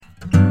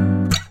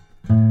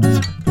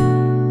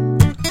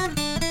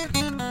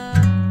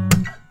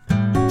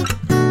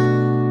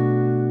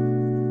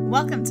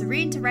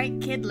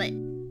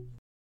Kidlit.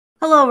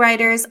 Hello,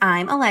 writers.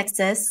 I'm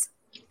Alexis.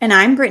 And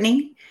I'm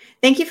Brittany.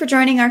 Thank you for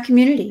joining our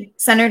community,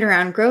 centered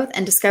around growth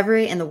and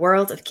discovery in the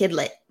world of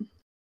Kidlit.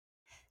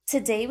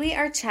 Today we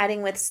are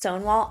chatting with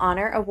Stonewall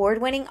Honor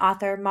Award-winning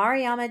author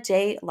Mariama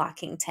J.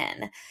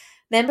 Lockington.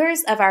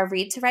 Members of our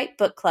Read to Write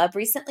book club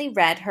recently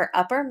read her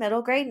upper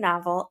middle grade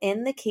novel,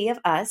 In the Key of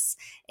Us,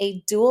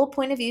 a dual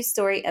point of view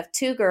story of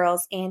two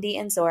girls, Andy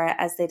and Zora,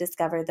 as they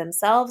discover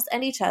themselves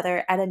and each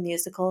other at a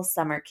musical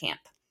summer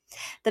camp.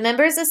 The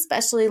members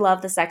especially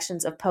loved the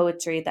sections of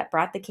poetry that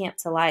brought the camp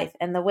to life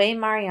and the way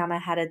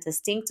Mariama had a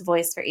distinct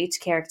voice for each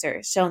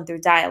character, shown through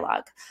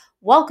dialogue.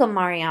 Welcome,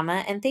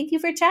 Mariama, and thank you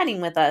for chatting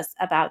with us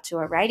about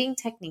your writing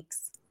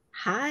techniques.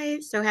 Hi,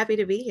 so happy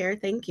to be here.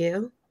 Thank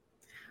you.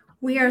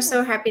 We are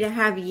so happy to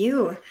have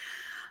you.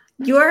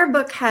 Your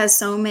book has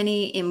so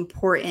many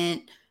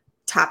important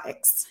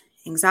topics: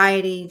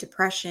 anxiety,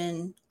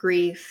 depression,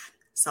 grief,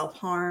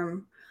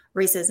 self-harm,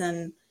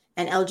 racism,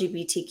 and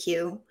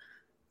LGBTQ.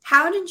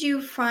 How did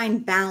you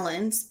find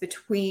balance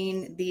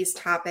between these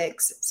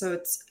topics so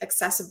it's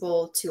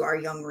accessible to our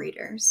young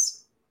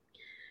readers?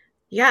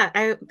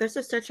 Yeah, this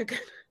is such a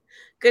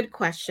good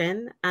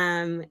question.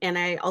 And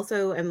I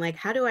also am like,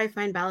 how do I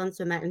find balance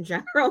in that in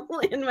general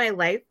in my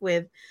life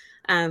with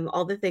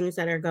all the things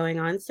that are going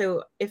on?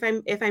 So if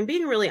I'm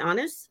being really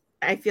honest,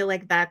 I feel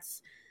like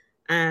that's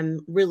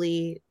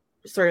really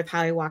sort of how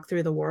I walk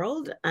through the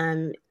world,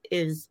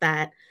 is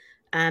that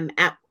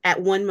at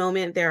one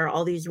moment, there are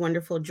all these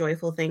wonderful,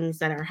 joyful things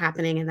that are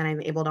happening and that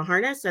I'm able to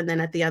harness. And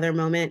then at the other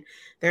moment,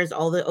 there's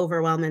all the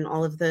overwhelm and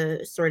all of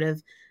the sort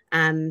of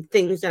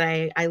things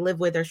that I live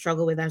with or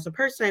struggle with as a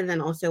person. And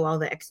then also all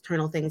the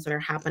external things that are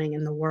happening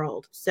in the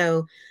world.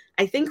 So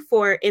I think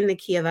for In the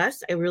Key of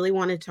Us, I really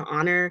wanted to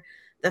honor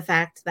the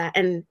fact that,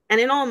 and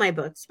in all my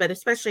books, but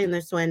especially in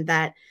this one,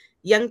 that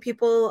young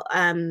people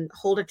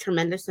hold a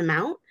tremendous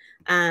amount.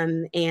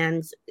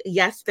 And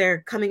yes,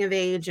 they're coming of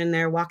age and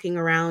they're walking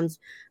around,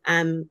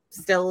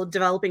 still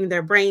developing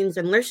their brains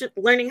and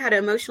learning how to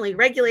emotionally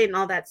regulate and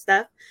all that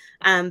stuff.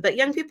 But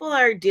young people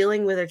are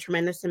dealing with a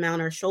tremendous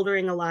amount, are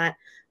shouldering a lot.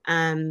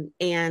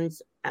 And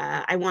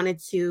I wanted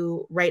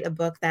to write a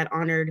book that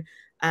honored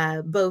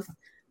both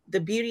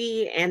the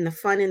beauty and the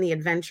fun and the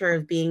adventure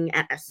of being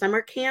at a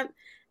summer camp,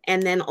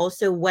 and then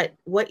also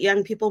what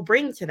young people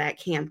bring to that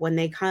camp when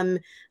they come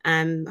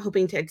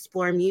hoping to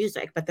explore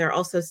music, but they're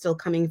also still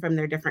coming from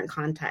their different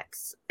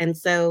contexts. And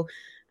so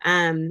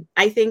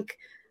I think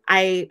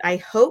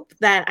I hope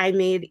that I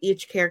made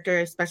each character,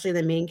 especially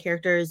the main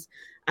characters,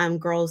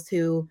 girls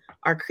who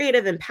are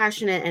creative and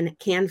passionate and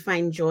can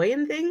find joy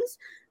in things.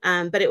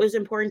 But it was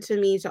important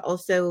to me to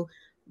also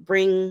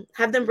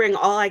have them bring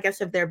all, I guess,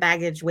 of their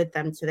baggage with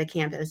them to the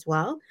camp as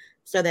well,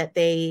 so that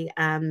they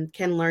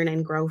can learn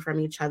and grow from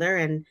each other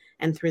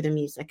and through the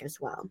music as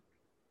well.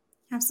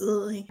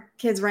 Absolutely.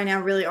 Kids right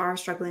now really are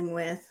struggling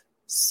with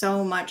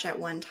so much at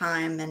one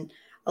time, and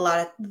a lot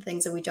of the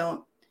things that we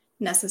don't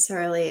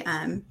necessarily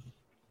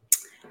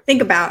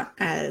think about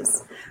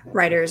as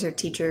writers or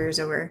teachers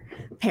or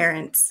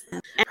parents.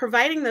 And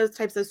providing those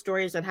types of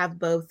stories that have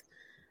both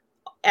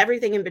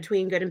everything in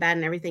between, good and bad,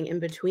 and everything in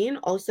between,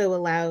 also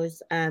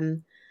allows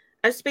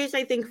a space,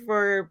 I think,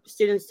 for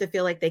students to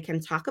feel like they can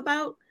talk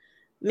about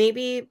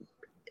maybe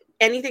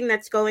anything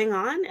that's going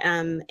on,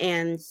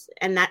 and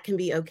that can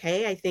be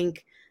okay. I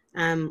think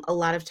a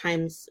lot of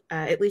times,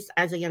 at least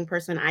as a young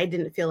person, I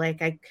didn't feel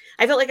like I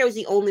felt like I was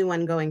the only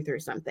one going through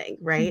something,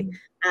 right?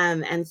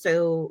 Mm-hmm. And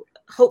so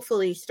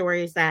hopefully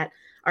stories that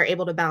are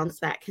able to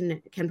balance that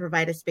can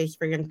provide a space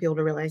for young people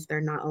to realize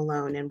they're not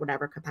alone in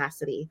whatever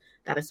capacity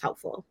that is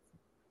helpful.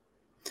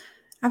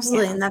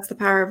 Absolutely. Yeah. And that's the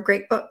power of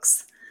great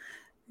books.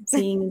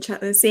 Seeing,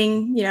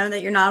 that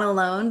you're not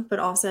alone, but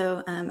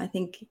also I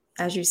think,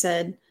 as you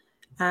said,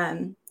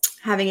 having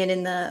it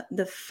in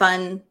the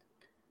fun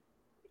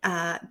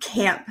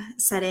camp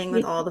setting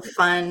with all the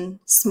fun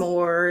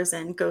s'mores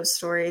and ghost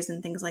stories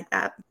and things like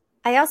that.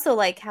 I also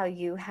like how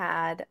you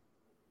had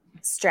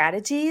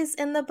strategies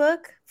in the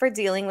book for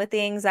dealing with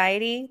the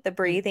anxiety, the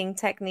breathing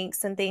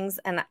techniques and things.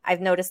 And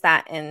I've noticed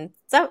that in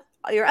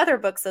your other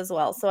books as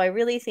well. So I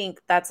really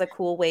think that's a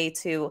cool way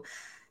to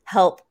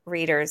help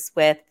readers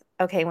with,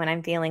 okay, when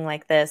I'm feeling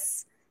like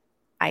this,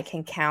 I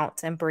can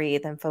count and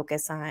breathe and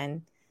focus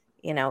on,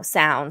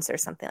 sounds or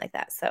something like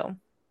that. So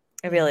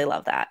I really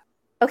love that.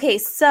 Okay,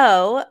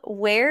 so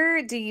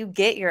where do you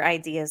get your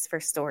ideas for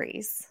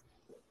stories?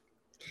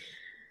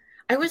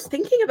 I was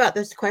thinking about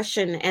this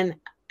question, and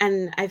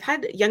I've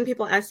had young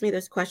people ask me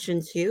this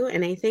question too.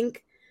 And I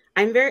think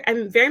I'm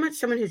very much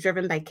someone who's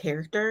driven by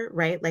character,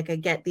 right? Like I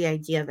get the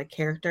idea of a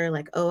character,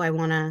 like, oh, I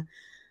want to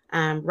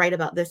write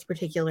about this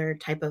particular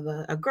type of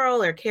a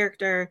girl or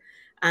character.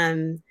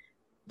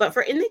 But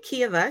for In the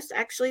Key of Us,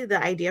 actually,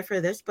 the idea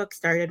for this book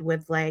started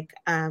with like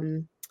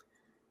an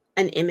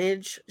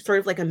image, sort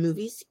of like a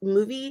movie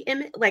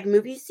image, like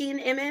movie scene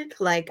image.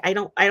 Like I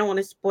don't want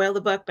to spoil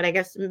the book, but I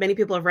guess many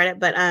people have read it.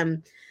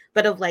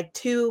 But of like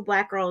two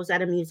Black girls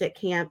at a music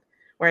camp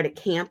or at a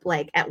camp,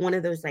 like at one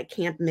of those like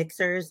camp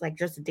mixers, like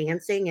just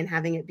dancing and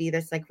having it be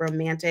this like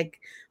romantic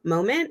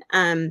moment.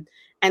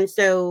 And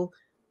so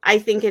I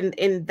think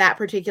in that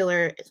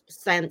particular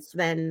sense,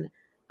 then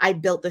I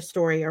built the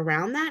story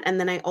around that. And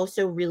then I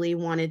also really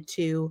wanted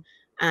to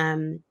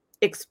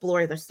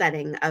explore the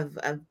setting of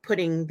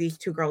putting these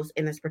two girls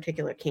in this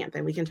particular camp.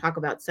 And we can talk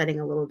about setting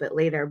a little bit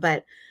later.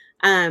 But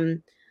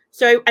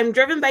so I'm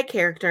driven by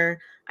character.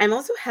 I'm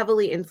also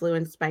heavily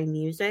influenced by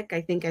music.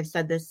 I think I've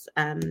said this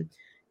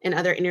in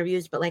other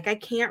interviews, but like I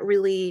can't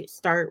really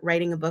start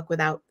writing a book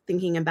without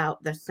thinking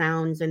about the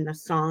sounds and the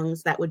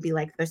songs that would be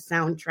like the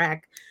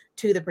soundtrack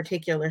to the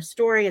particular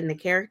story and the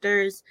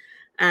characters.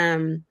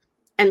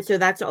 And so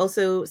that's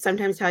also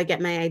sometimes how I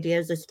get my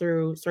ideas is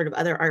through sort of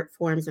other art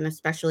forms and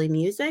especially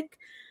music.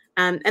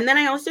 And then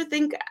I also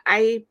think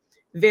it's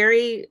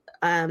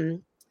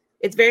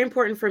very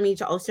important for me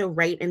to also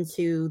write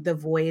into the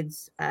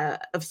voids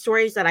of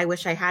stories that I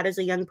wish I had as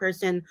a young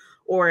person,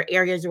 or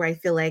areas where I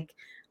feel like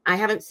I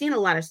haven't seen a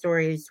lot of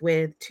stories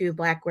with two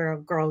Black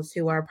girls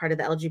who are part of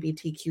the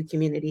LGBTQ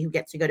community who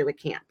get to go to a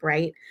camp,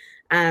 right?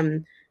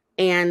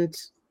 And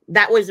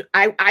that was,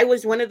 I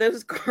was one of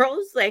those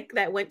girls like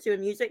that went to a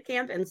music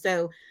camp. And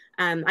so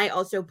I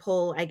also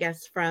pull, I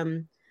guess,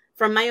 from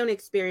my own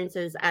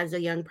experiences as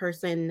a young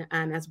person,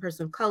 as a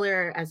person of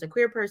color, as a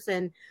queer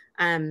person,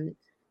 and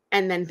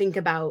then think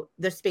about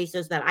the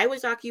spaces that I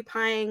was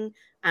occupying,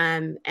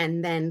 and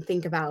then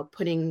think about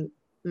putting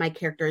my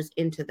characters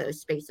into those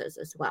spaces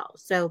as well.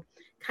 So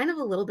kind of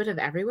a little bit of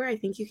everywhere. I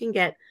think you can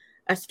get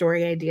a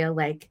story idea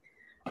like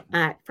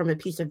from a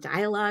piece of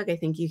dialogue. I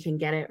think you can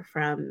get it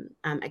from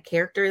a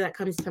character that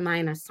comes to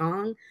mind, a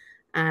song.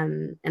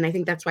 And I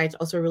think that's why it's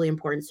also really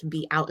important to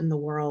be out in the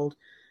world,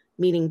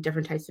 meeting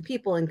different types of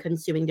people and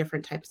consuming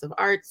different types of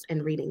arts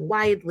and reading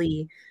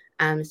widely,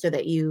 so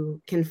that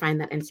you can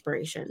find that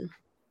inspiration.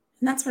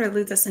 And that's what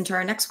leads us into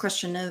our next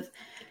question of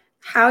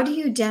how do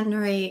you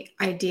generate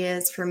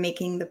ideas for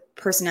making the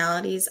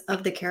personalities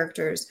of the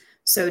characters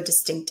so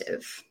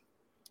distinctive?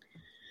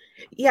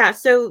 Yeah,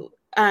 so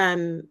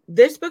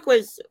this book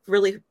was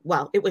really,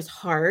 it was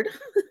hard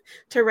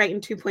to write in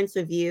two points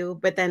of view,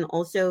 but then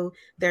also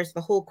there's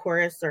the whole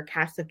chorus or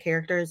cast of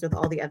characters with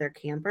all the other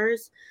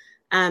campers.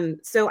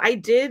 So I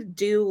did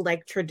do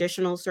like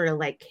traditional sort of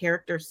like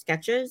character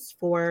sketches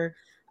for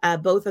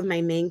both of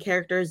my main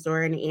characters,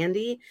 Zora and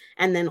Andy.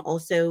 And then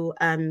also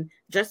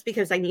just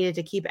because I needed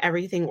to keep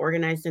everything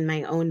organized in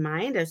my own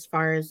mind as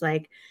far as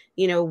like,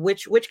 you know,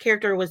 which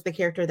character was the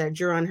character that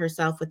drew on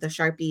herself with the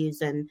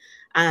Sharpies. And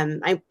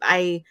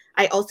I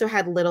also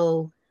had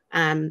little,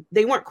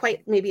 they weren't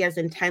quite maybe as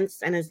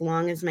intense and as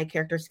long as my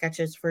character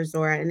sketches for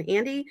Zora and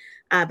Andy,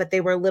 but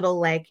they were little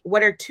like,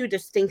 what are two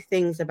distinct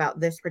things about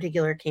this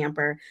particular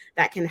camper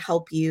that can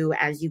help you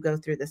as you go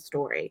through the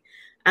story?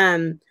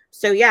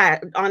 So yeah,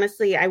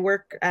 honestly, I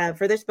work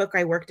for this book,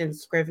 I worked in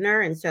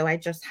Scrivener. And so I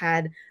just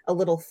had a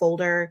little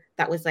folder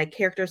that was like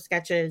character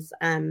sketches.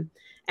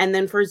 And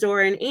then for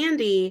Zora and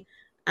Andy,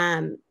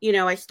 you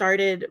know, I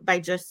started by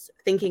just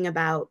thinking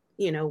about,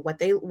 you know, what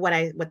they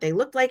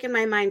looked like in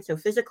my mind. So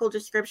physical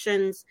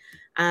descriptions,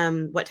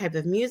 what type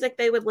of music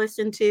they would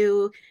listen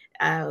to,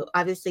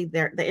 obviously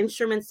the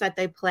instruments that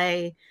they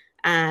play.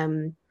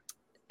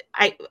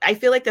 I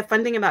feel like the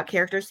fun thing about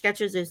character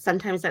sketches is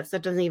sometimes that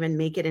stuff doesn't even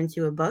make it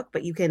into a book,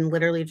 but you can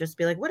literally just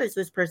be like, what is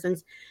this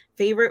person's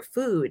favorite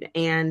food?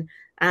 And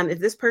if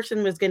this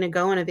person was going to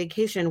go on a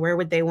vacation, where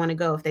would they want to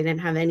go if they didn't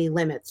have any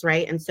limits,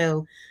 right? And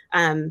so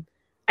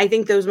I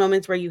think those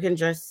moments where you can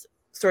just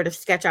sort of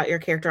sketch out your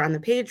character on the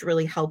page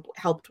really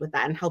helped with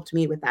that and helped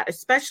me with that,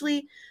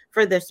 especially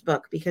for this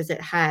book, because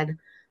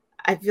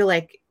I feel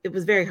like it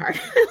was very hard.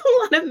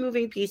 A lot of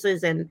moving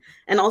pieces, and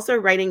also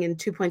writing in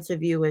two points of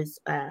view was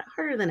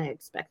harder than I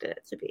expected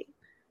it to be.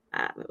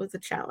 It was a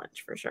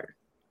challenge for sure.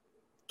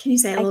 Can you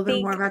say a little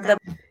bit more about that?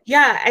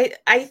 Yeah,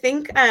 I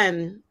think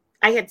I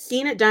had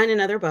seen it done in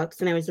other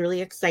books and I was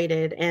really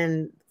excited.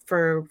 And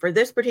for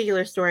this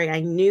particular story,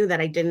 I knew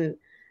that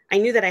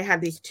I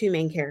had these two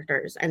main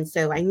characters. And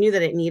so I knew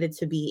that it needed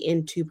to be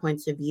in two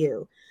points of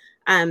view.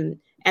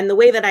 And the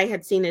way that I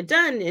had seen it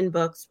done in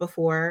books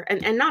before,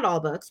 and not all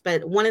books,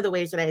 but one of the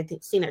ways that I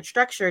had seen it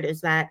structured is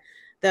that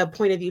the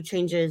point of view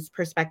changes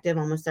perspective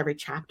almost every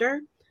chapter.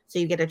 So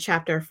you get a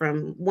chapter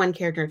from one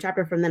character, a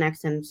chapter from the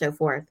next, and so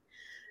forth.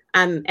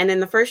 And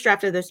in the first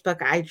draft of this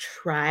book, I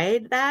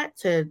tried that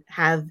to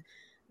have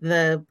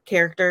the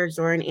characters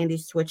Zora and Andy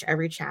switch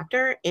every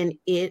chapter, and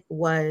it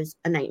was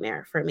a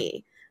nightmare for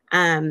me.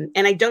 And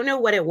I don't know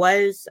what it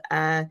was.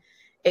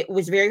 It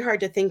was very hard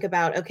to think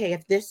about, okay,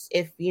 if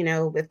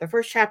the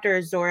first chapter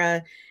is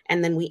Zora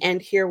and then we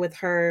end here with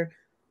her,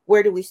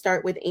 where do we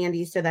start with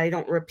Andy so that I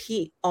don't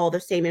repeat all the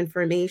same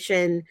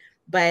information,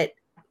 but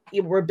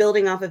we're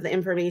building off of the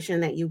information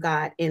that you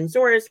got in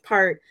Zora's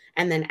part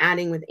and then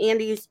adding with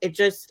Andy's.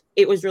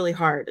 It was really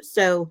hard.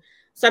 So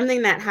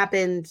something that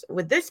happened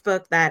with this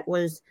book that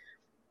was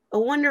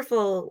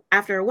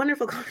after a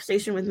wonderful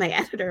conversation with my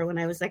editor when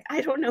I was like,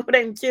 I don't know what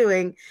I'm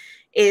doing,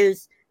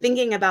 is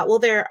thinking about, well,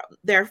 there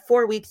are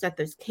 4 weeks at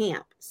this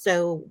camp.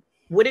 So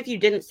what if you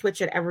didn't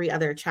switch it every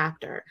other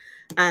chapter?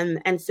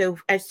 And so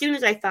as soon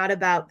as I thought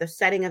about the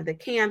setting of the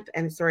camp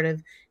and sort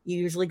of, you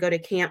usually go to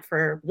camp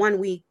for 1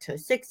 week to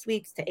 6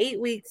 weeks to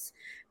 8 weeks,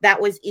 that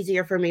was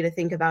easier for me to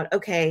think about,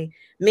 okay,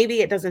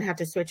 maybe it doesn't have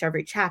to switch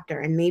every chapter,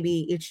 and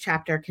maybe each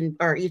chapter can,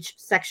 or each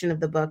section of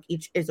the book,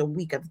 each is a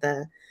week.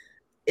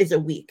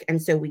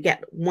 And so we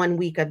get 1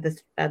 week of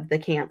the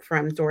camp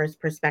from Zora's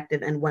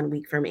perspective and 1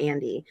 week from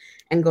Andy,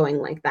 and going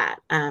like that.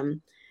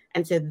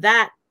 And so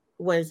that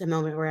was a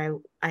moment where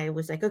I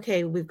was like,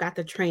 okay, we've got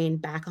the train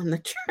back on the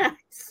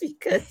tracks,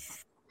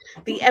 because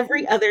the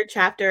every other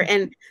chapter,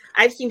 and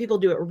I've seen people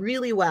do it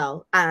really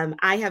well.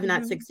 I have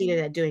not succeeded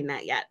at doing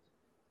that yet.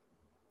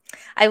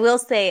 I will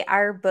say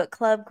our book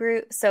club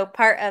group, so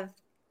part of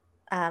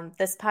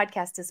this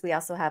podcast is we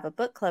also have a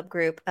book club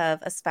group of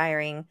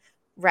aspiring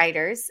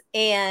writers,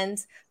 and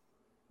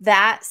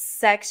that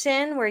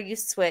section where you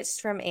switched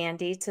from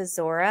Andy to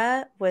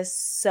Zora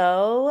was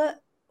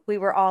we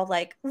were all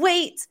like,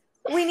 wait,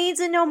 we need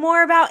to know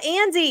more about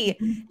Andy.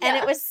 Yeah. And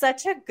it was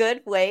such a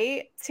good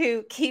way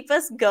to keep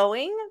us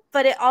going.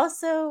 But it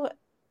also,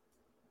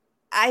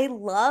 I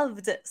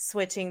loved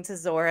switching to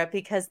Zora,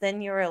 because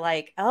then you were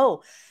like,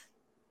 oh,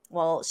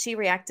 well, she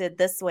reacted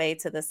this way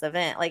to this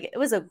event. Like, it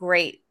was a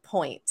great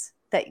point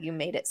that you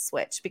made it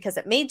switch, because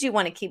it made you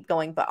want to keep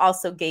going, but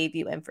also gave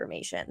you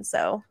information.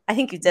 So I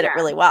think you did it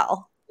really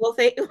well. Well,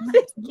 thank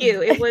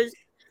you.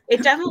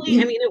 It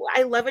definitely, I mean,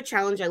 I love a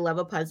challenge. I love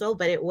a puzzle,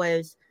 but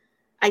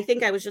I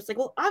think I was just like,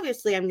 well,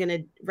 obviously I'm going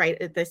to write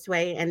it this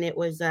way. And it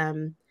was,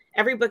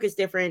 every book is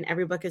different.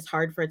 Every book is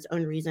hard for its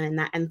own reason.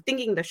 And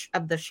thinking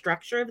of the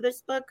structure of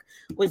this book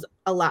was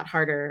a lot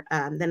harder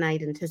than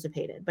I'd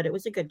anticipated, but it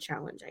was a good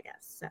challenge, I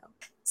guess.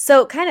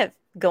 So kind of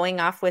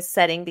going off with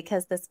setting,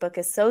 because this book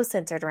is so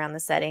centered around the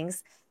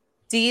settings,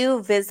 do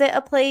you visit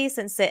a place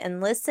and sit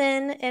and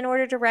listen in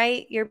order to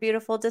write your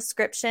beautiful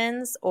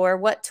descriptions? Or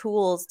what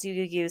tools do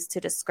you use to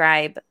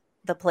describe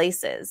the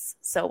places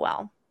so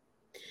well?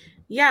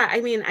 Yeah, I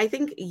mean, I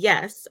think,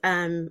 yes.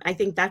 I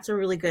think that's a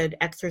really good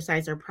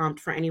exercise or prompt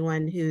for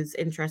anyone who's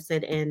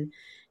interested in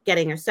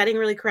getting a setting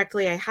really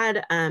correctly. I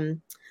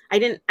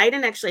didn't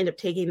actually end up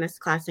taking this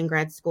class in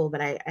grad school,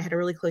 but I had a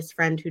really close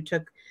friend who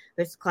took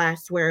this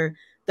class where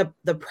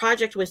the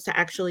project was to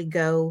actually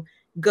go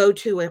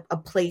to a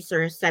place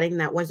or a setting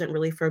that wasn't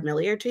really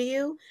familiar to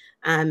you.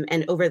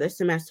 And over the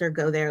semester,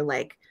 go there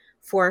like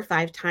 4 or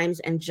 5 times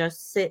and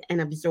just sit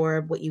and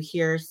absorb what you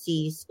hear,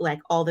 see,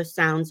 like all the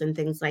sounds and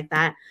things like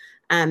that.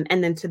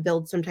 And then to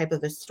build some type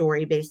of a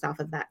story based off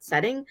of that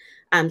setting.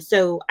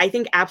 So I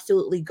think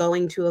absolutely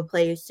going to a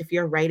place, if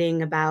you're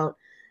writing about,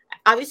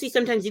 obviously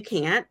sometimes you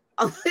can't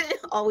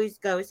always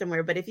go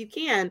somewhere, but if you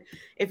can,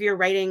 if you're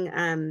writing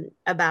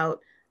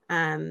about,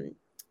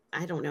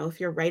 I don't know, if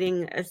you're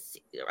writing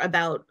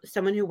about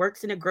someone who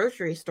works in a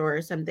grocery store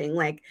or something,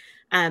 like,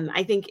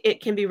 I think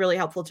it can be really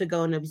helpful to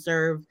go and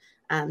observe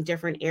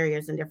different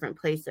areas and different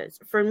places.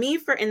 For me,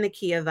 for In the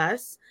Key of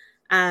Us,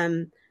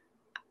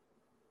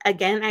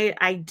 again,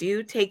 I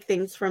do take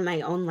things from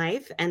my own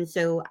life. And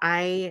so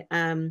I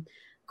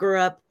grew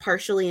up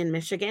partially in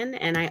Michigan,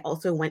 and I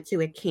also went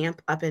to a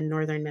camp up in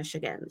northern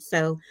Michigan.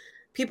 So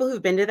people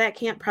who've been to that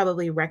camp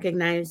probably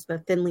recognize the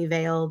thinly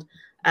veiled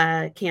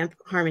Camp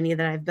Harmony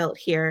that I've built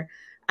here.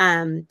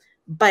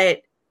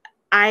 But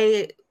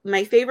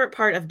my favorite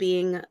part of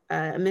being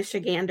a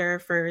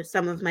Michigander for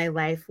some of my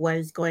life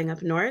was going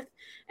up north.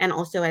 And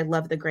also I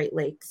love the Great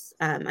Lakes.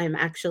 I'm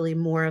actually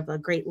more of a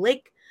Great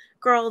Lake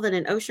girl than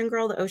an ocean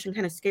girl. The ocean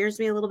kind of scares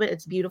me a little bit.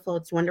 It's beautiful,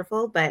 it's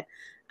wonderful, but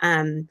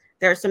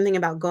there's something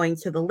about going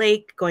to the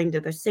lake, going to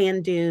the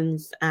sand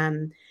dunes,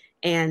 and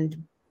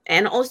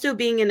also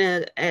being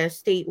in a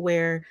state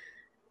where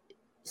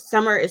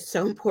summer is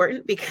so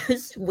important,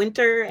 because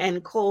winter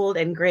and cold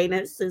and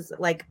grayness is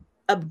like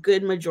a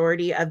good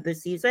majority of the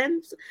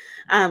seasons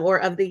or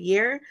of the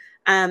year.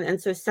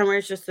 And so summer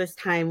is just this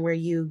time where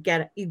you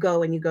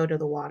go to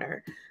the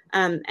water.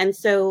 And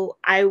so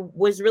I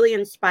was really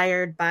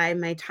inspired by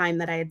my time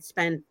that I had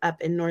spent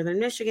up in northern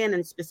Michigan,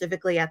 and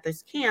specifically at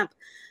this camp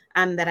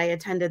that I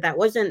attended. That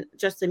wasn't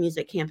just a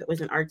music camp, it was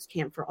an arts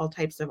camp for all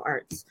types of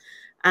arts.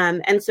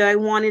 And so I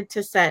wanted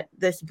to set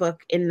this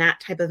book in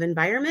that type of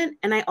environment.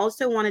 And I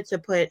also wanted to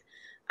put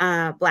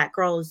Black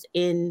girls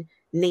in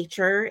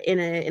nature, in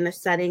a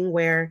setting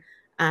where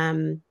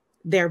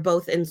they're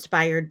both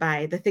inspired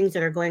by the things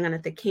that are going on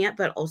at the camp,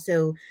 but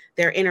also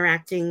they're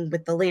interacting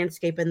with the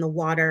landscape and the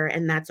water.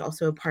 And that's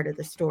also a part of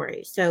the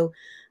story. So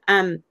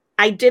sadly,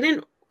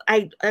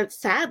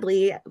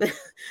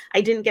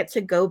 I didn't get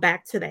to go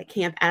back to that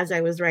camp as I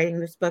was writing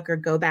this book, or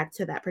go back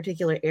to that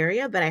particular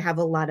area, but I have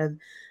a lot of,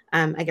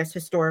 I guess,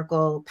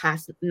 historical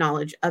past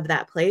knowledge of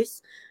that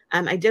place.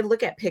 I did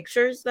look at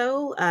pictures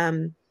though.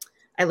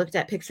 I looked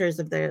at pictures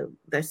of the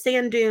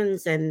sand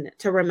dunes, and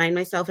to remind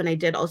myself, and I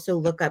did also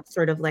look up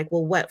sort of like,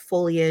 well, what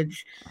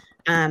foliage,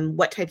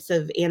 what types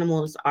of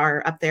animals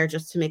are up there,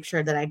 just to make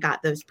sure that I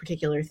got those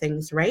particular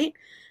things right.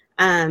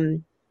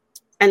 And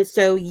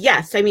so,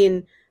 yes, I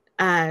mean,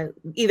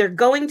 either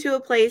going to a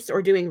place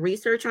or doing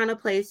research on a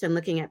place and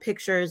looking at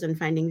pictures and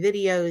finding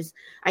videos.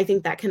 I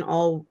think that can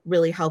all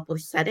really help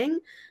with setting.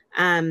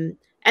 And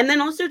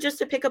then also just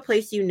to pick a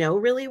place you know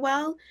really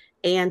well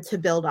and to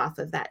build off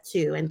of that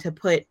too, and to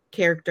put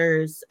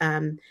characters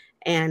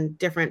and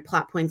different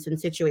plot points and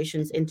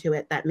situations into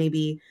it that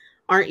maybe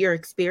aren't your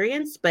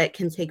experience, but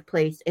can take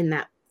place in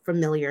that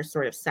familiar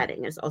sort of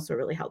setting is also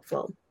really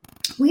helpful.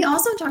 We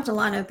also talked a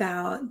lot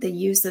about the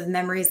use of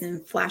memories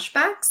and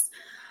flashbacks.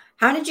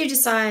 How did you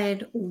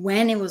decide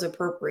when it was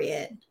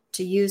appropriate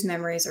to use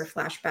memories or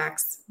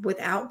flashbacks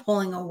without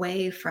pulling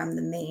away from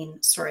the main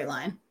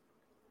storyline?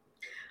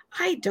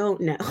 I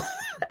don't know.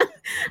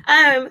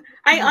 I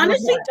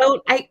honestly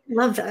don't. I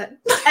love that.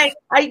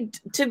 I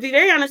to be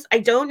very honest, I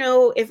don't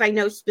know if I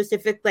know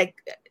specific, like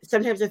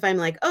sometimes if I'm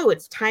like, oh,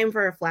 it's time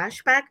for a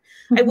flashback.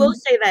 I will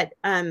say that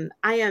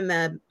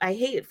I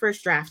hate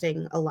first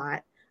drafting a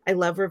lot. I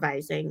love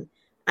revising.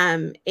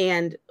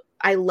 And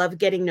I love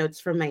getting notes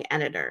from my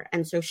editor.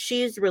 And so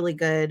she's really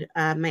good.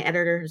 My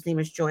editor, his name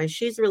is Joy.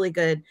 She's really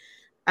good.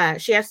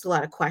 She asks a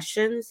lot of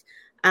questions.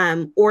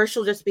 Or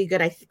she'll just be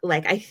good. I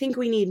think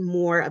we need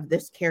more of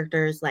this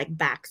character's like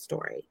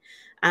backstory.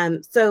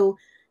 And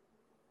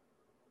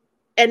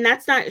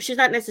she's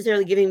not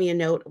necessarily giving me a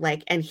note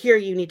like, and here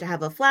you need to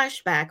have a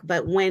flashback.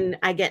 But when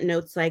I get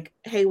notes like,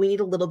 hey, we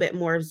need a little bit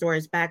more of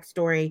Zora's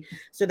backstory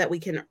so that we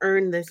can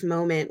earn this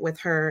moment with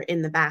her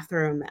in the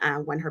bathroom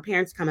when her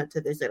parents come up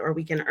to visit, or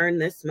we can earn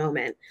this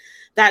moment,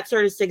 that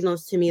sort of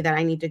signals to me that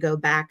I need to go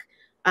back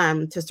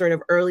to sort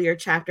of earlier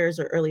chapters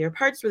or earlier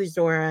parts with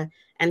Zora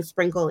and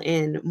sprinkle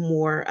in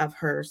more of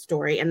her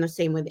story. And the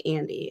same with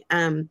Andy.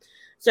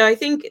 So I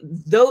think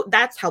though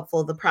that's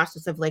helpful, the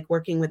process of like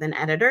working with an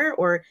editor,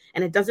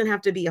 and it doesn't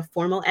have to be a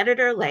formal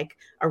editor, like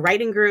a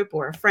writing group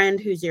or a friend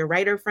who's your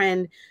writer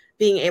friend,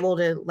 being able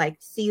to like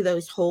see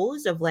those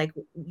holes of like,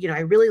 I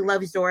really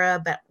love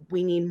Zora, but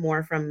we need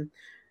more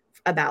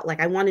about like,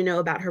 I want to know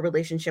about her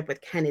relationship with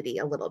Kennedy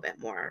a little bit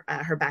more,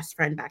 her best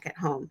friend back at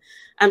home.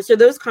 So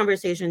those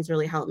conversations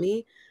really help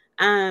me.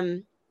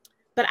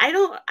 But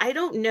I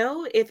don't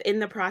know if in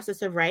the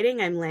process of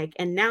writing, I'm like,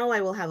 and now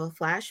I will have a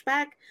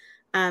flashback.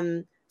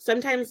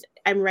 Sometimes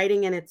I'm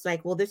writing and it's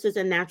like, well, this is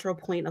a natural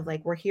point of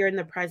like, we're here in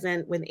the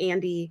present with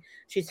Andy,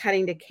 she's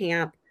heading to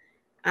camp.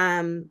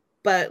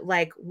 But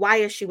like, why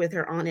is she with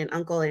her aunt and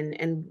uncle?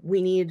 And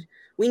we need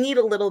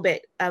a little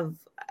bit of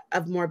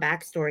more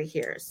backstory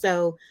here.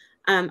 So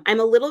I'm I am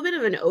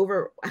an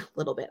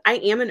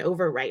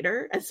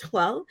overwriter as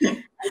well.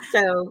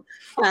 So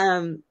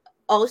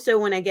also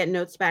when I get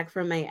notes back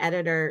from my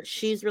editor,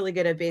 she's really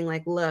good at being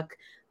like, look,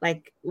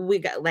 like we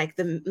got like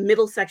the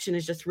middle section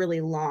is just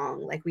really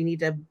long. Like we need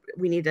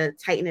to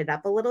tighten it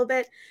up a little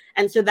bit.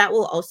 And so that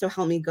will also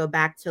help me go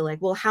back to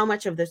like, well, how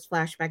much of this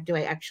flashback do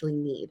I actually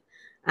need?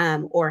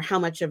 Or how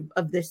much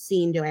of this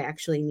scene do I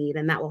actually need?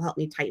 And that will help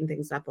me tighten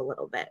things up a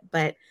little bit.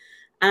 But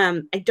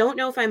I don't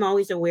know if I'm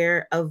always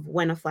aware of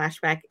when a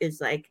flashback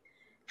is like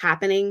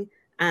happening.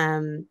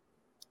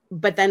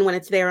 But then when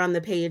it's there on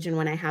the page and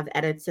when I have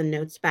edits and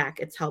notes back,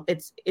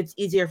 it's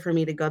easier for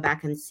me to go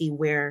back and see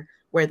where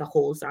the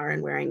holes are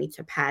and where I need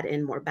to pad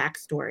in more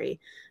backstory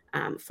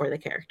for the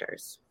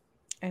characters.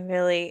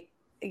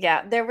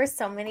 There were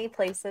so many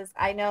places.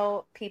 I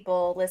know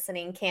people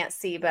listening can't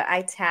see, but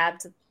I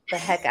tabbed the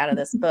heck out of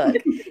this book.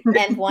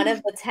 And one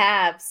of the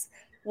tabs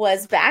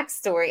was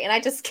backstory. And I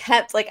just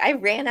kept like, I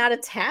ran out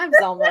of tabs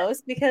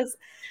almost because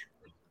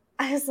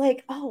I was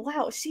like, oh,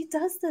 wow, she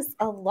does this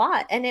a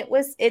lot. And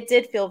it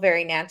did feel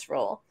very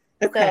natural.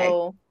 Okay.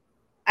 So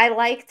I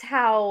liked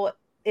how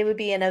it would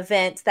be an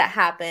event that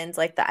happened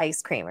like the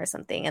ice cream or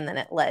something. And then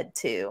it led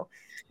to,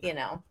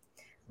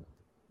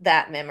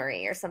 that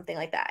memory or something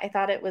like that. I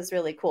thought it was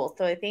really cool.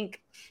 So I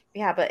think,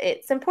 but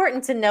it's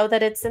important to know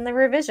that it's in the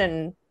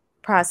revision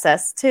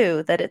process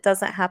too, that it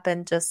doesn't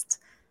happen just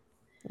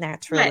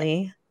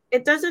naturally.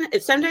 It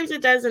doesn't. Sometimes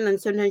it does. And then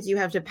sometimes you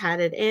have to pad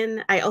it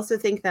in. I also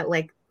think that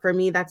like, for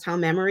me, that's how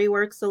memory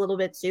works a little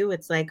bit too.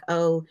 It's like,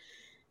 oh,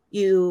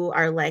 you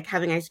are like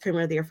having ice cream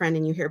with your friend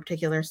and you hear a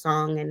particular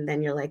song and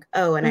then you're like,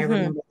 oh, and I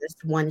remember this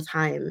one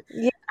time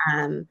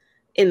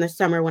in the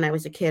summer when I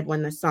was a kid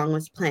when the song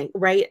was playing,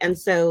 right? And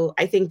so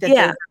I think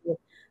that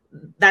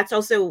that's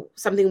also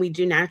something we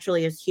do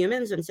naturally as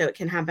humans, and so it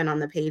can happen on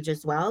the page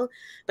as well.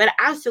 But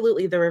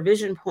absolutely, the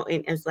revision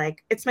point is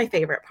like, it's my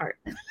favorite part.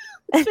 It's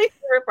my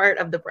favorite part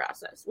of the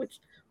process, which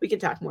we can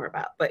talk more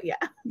about, but yeah,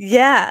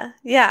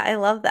 I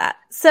love that.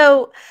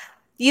 So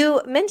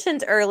you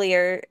mentioned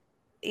earlier,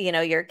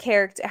 your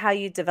character, how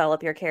you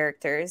develop your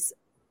characters.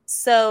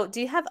 So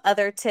do you have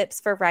other tips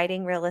for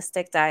writing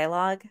realistic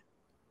dialogue?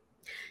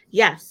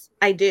 Yes,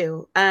 I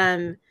do.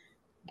 And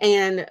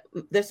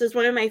this is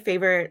one of my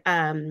favorite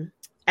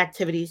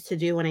activities to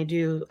do when I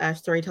do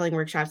storytelling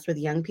workshops with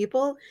young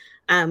people.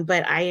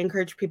 But I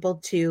encourage people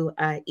to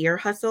ear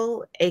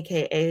hustle,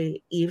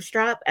 aka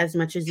eavesdrop, as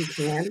much as you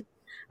can.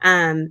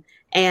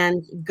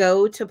 And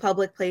go to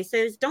public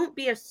places. Don't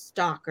be a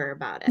stalker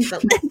about it,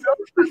 but like, go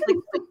to public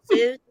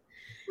places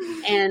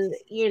and,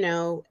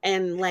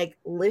 and like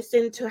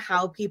listen to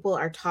how people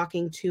are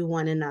talking to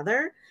one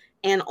another.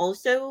 And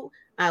also,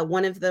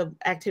 one of the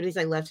activities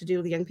I love to do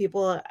with young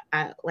people,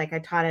 like I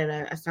taught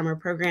at a summer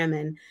program,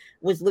 and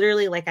was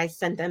literally like I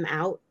sent them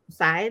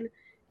outside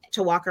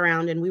to walk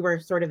around, and we were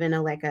sort of in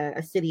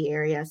a city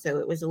area, so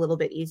it was a little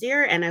bit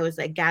easier. And I was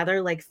like,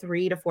 gather like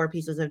 3 to 4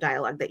 pieces of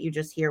dialogue that you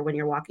just hear when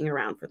you're walking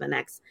around for the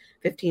next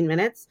 15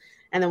 minutes.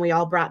 And then we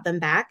all brought them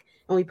back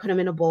and we put them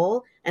in a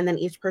bowl, and then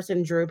each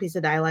person drew a piece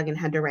of dialogue and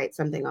had to write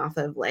something off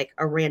of like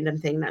a random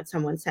thing that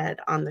someone said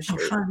on the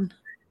street.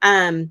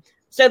 Fun.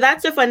 So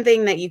that's a fun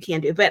thing that you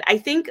can do. But I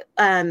think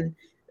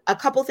a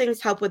couple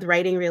things help with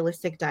writing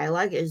realistic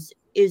dialogue is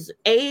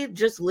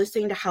just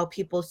listening to how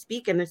people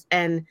speak and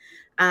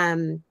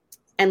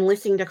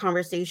listening to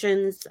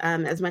conversations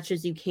as much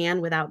as you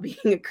can without being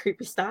a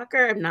creepy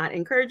stalker. I'm not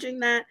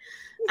encouraging that.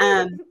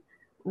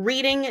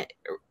 Reading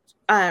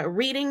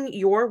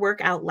your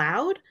work out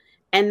loud,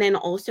 and then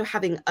also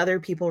having other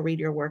people read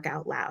your work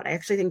out loud. I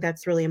actually think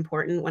that's really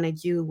important. When I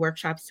do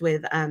workshops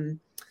with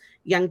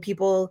young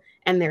people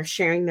and they're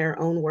sharing their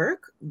own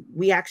work,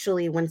 we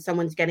actually, when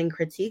someone's getting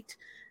critiqued,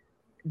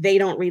 they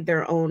don't read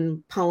their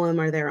own poem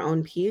or their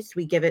own piece.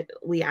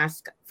 We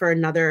ask for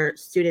another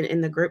student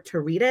in the group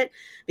to read it,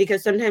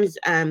 because sometimes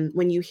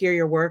when you hear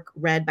your work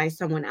read by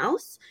someone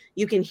else,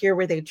 you can hear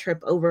where they trip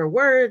over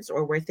words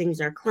or where things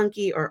are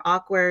clunky or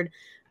awkward.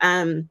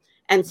 And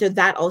so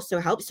that also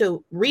helps.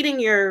 So reading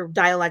your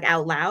dialogue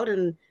out loud,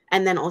 and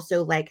then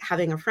also like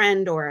having a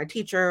friend or a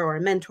teacher or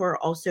a mentor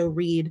also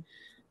read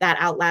that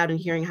out loud and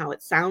hearing how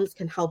it sounds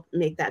can help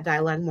make that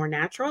dialogue more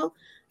natural.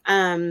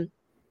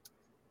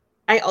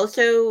 I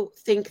also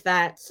think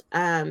that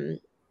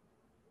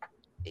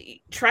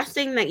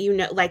trusting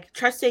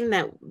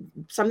that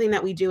something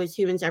that we do as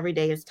humans every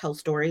day is tell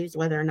stories.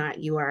 Whether or not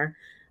you are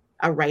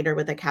a writer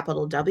with a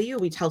capital W,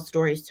 we tell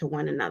stories to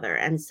one another.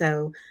 And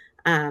so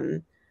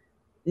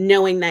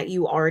knowing that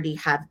you already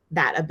have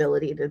that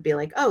ability to be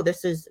like, oh,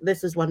 this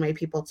is one way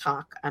people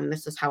talk.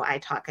 This is how I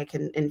talk. I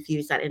can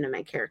infuse that into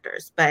my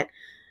characters. But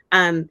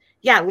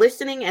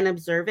listening and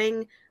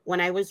observing. When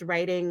I was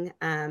writing,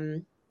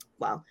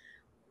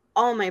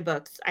 all my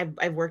books,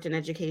 I've worked in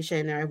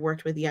education, or I've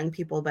worked with young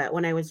people. But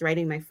when I was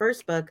writing my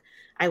first book,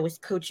 I was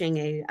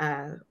coaching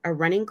a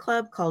running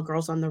club called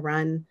Girls on the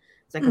Run.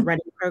 It's like a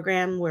running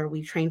program where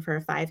we train for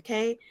a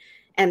 5K.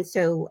 And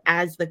so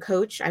as the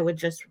coach, I would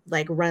just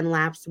like run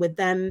laps with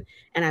them,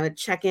 and I would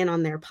check in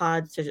on their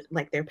pods, to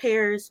like their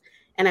pairs,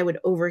 and I would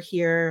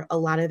overhear a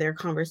lot of their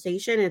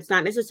conversation. It's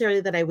not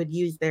necessarily that I would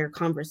use their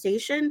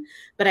conversation,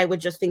 but I would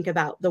just think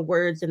about the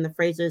words and the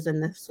phrases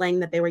and the slang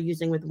that they were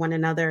using with one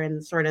another,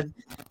 and sort of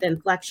the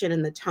inflection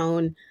and the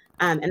tone.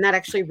 And that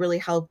actually really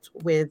helped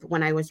with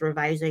when I was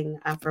revising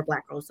for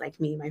Black Girls Like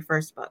Me, my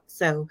first book.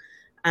 So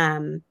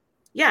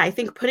I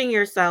think putting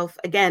yourself,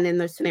 again, in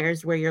those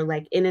scenarios where you're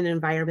like in an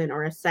environment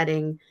or a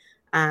setting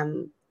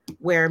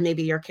where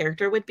maybe your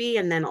character would be,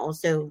 and then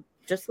also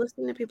just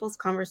listening to people's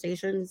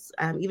conversations,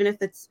 even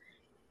if it's,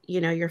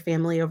 your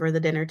family over the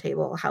dinner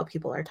table, how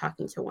people are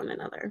talking to one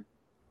another.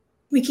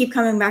 We keep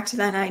coming back to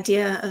that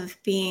idea of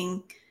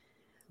being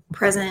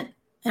present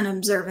and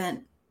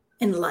observant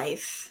in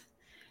life,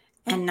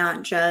 and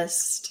not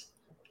just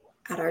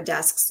at our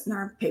desks and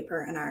our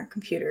paper and our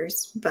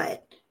computers,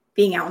 but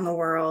being out in the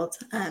world.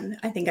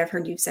 I think I've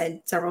heard you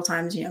said several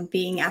times,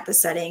 being at the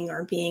setting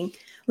or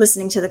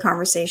listening to the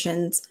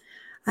conversations.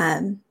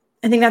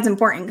 I think that's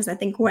important, because I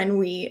think when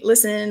we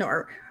listen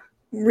or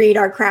read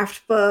our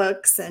craft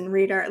books and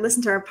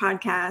listen to our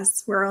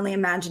podcasts, we're only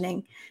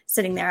imagining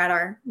sitting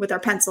there with our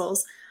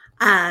pencils.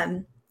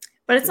 But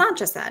it's not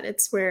just that.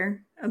 It's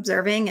we're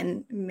observing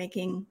and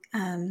making,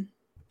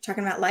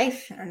 talking about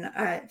life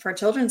and for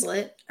children's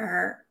lit,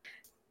 our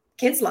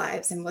kids'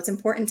 lives and what's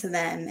important to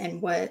them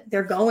and what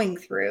they're going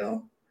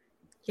through.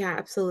 Yeah,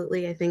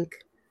 absolutely. I think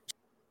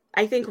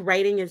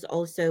writing is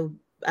also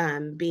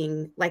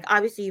being like,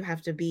 obviously you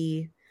have to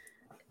meet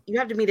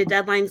a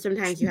deadline.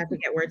 Sometimes you have to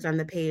get words on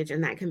the page,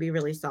 and that can be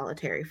really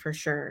solitary for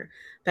sure.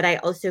 But I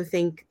also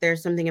think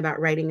there's something about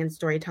writing and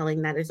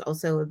storytelling that is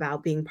also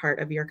about being part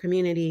of your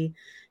community,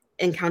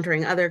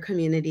 encountering other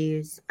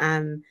communities,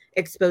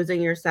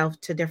 exposing yourself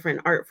to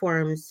different art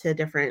forms, to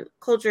different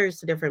cultures,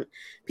 to different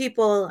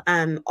people.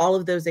 All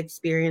of those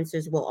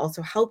experiences will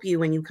also help you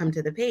when you come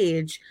to the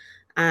page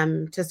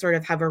to sort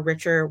of have a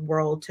richer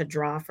world to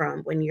draw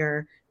from when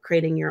you're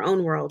creating your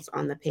own worlds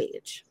on the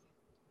page.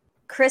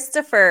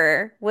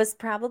 Christopher was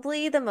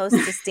probably the most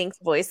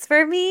distinct voice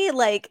for me.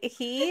 Like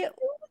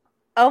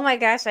oh my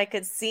gosh, I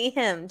could see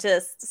him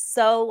just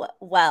so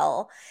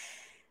well.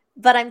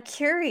 But I'm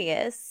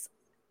curious,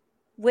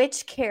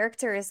 which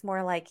character is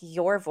more like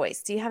your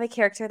voice? Do you have a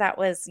character that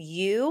was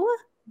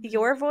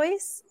your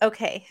voice?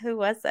 Okay, who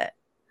was it?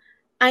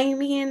 I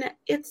mean,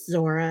 it's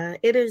Zora.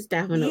 It is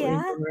definitely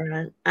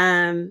Zora.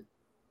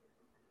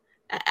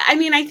 I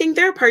mean, I think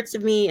there are parts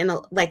of me and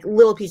like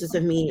little pieces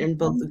of me in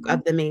both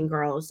of the main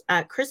girls.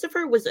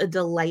 Christopher was a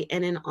delight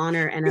and an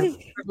honor and a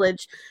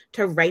privilege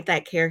to write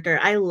that character.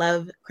 I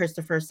love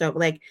Christopher. So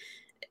like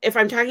if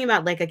I'm talking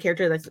about like a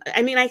character that's,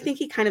 I mean, I think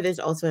he kind of is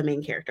also a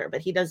main character,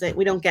 but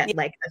we don't get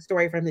like a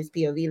story from his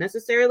POV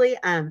necessarily.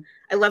 I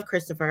love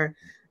Christopher.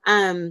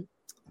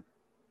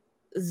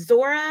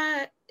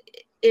 Zora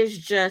is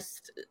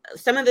just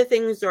some of the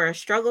things Zora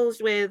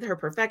struggles with, her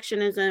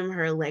perfectionism,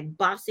 her like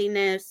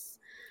bossiness,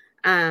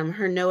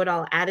 her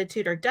know-it-all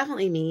attitude are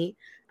definitely me.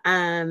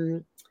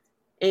 And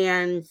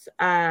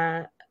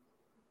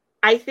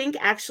I think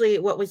actually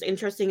what was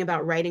interesting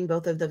about writing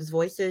both of those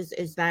voices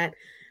is that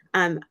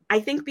I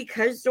think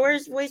because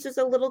Zora's voice is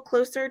a little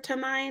closer to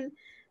mine,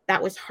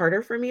 that was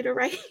harder for me to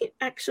write,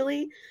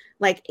 actually.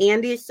 Like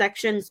Andy's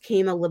sections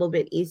came a little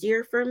bit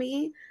easier for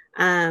me.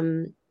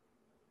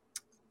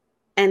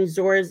 And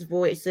Zora's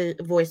voice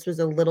was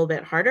a little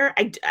bit harder.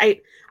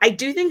 I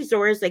do think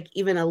Zora's like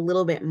even a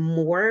little bit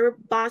more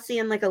bossy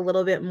and like a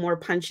little bit more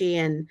punchy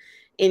and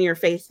in your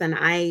face than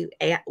I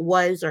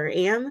was or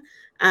am.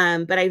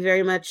 But I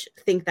very much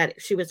think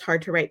that she was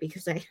hard to write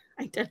because I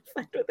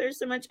identified with her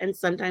so much and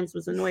sometimes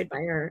was annoyed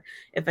by her,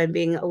 if I'm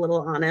being a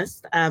little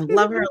honest.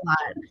 Love her a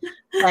lot.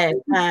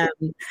 But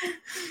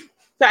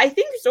so I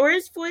think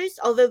Zora's voice,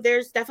 although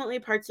there's definitely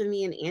parts of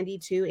me and Andy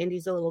too.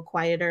 Andy's a little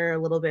quieter, a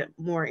little bit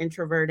more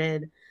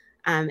introverted.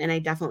 And I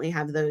definitely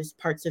have those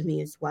parts of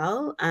me as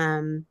well.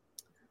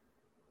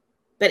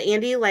 But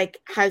Andy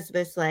like has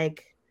this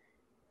like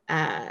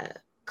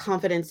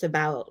confidence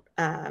about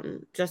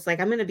just like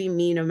I'm going to be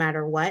me no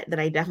matter what that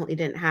I definitely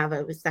didn't have.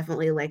 I was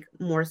definitely like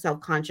more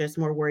self-conscious,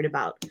 more worried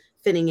about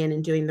fitting in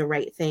and doing the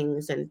right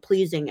things and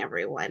pleasing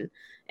everyone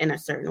in a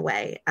certain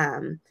way.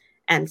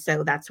 And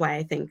so that's why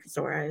I think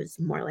Zora is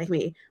more like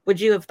me. Would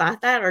you have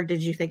thought that, or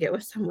did you think it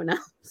was someone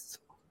else?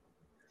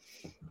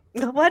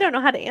 Well, I don't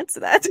know how to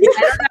answer that. Yeah,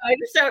 I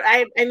don't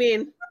know. I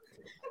mean,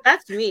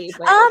 that's me.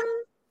 But...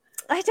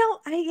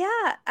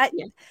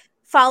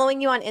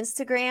 Following you on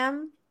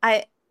Instagram,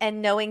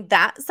 and knowing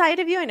that side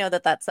of you, I know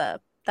that that's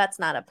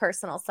not a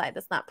personal side,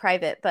 that's not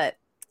private, but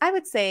I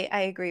would say I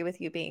agree with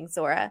you being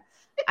Zora.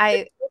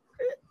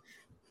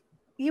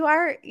 You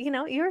are,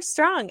 you're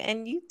strong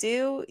and you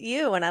do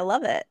you, and I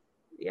love it.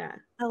 Yeah.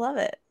 I love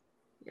it.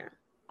 Yeah.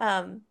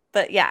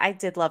 But yeah, I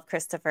did love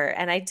Christopher,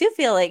 and I do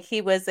feel like he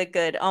was a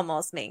good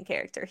almost main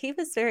character. He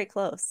was very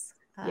close.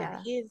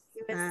 Yeah,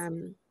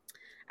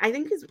 I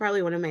think he's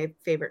probably one of my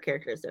favorite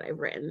characters that I've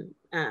written.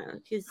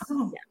 It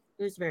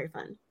was very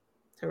fun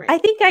to write. I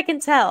think I can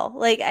tell.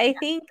 Like, I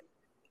think,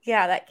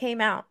 that came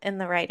out in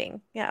the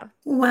writing. Yeah.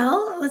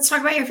 Well, let's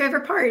talk about your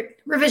favorite part,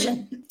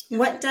 revision.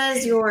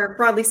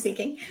 Broadly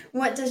speaking,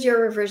 what does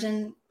your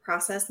revision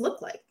process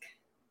look like?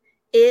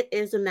 It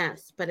is a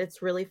mess, but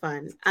it's really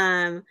fun.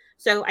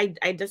 So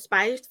I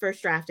despised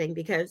first drafting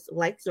because,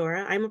 like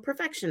Zora, I'm a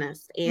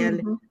perfectionist,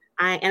 and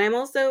I'm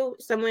also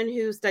someone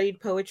who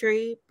studied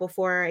poetry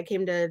before I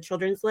came to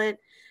children's lit,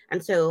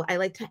 and so I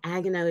like to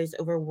agonize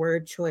over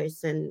word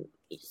choice and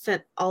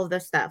all of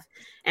this stuff.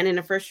 And in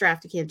a first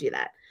draft, you can't do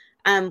that.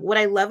 What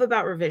I love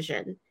about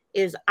revision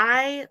is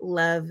I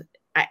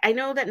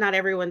know that not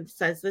everyone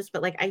says this,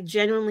 but like I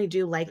genuinely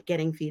do like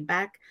getting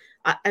feedback,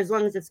 as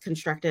long as it's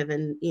constructive.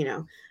 And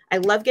I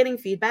love getting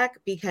feedback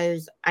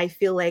because I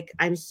feel like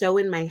I'm so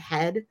in my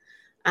head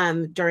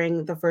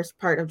during the first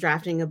part of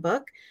drafting a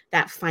book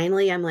that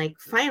finally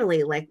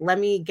let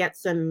me get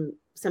some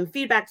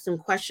feedback, some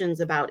questions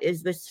about,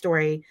 is this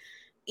story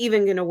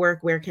even going to work?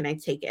 Where can I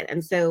take it?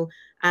 And so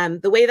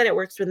the way that it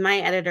works with my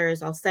editor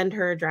is I'll send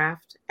her a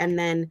draft, and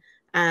then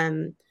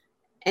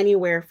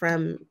anywhere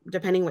from,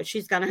 depending what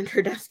she's got on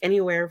her desk,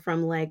 anywhere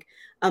from like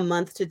a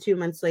month to 2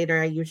 months later,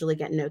 I usually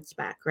get notes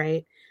back,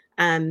 right?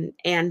 And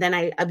then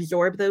I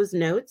absorb those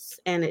notes,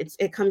 and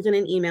it comes in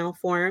an email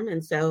form.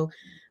 And so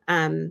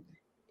I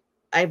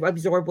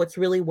absorb what's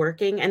really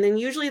working. And then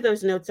usually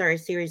those notes are a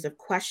series of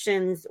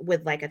questions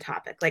with like a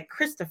topic, like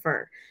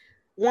Christopher,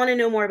 want to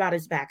know more about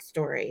his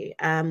backstory.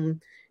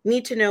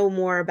 Need to know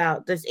more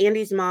about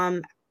Andy's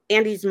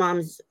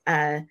mom's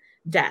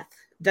death.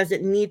 Does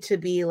it need to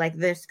be like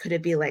this? Could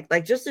it be like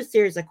just a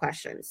series of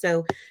questions?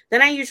 So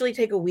then I usually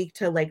take a week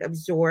to like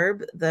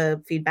absorb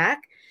the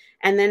feedback.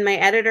 And then my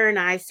editor and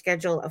I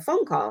schedule a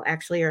phone call,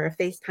 actually, or a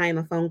FaceTime,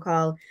 a phone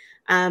call.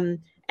 And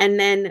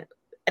then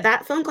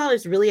that phone call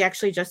is really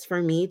actually just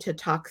for me to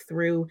talk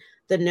through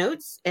the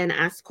notes and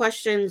ask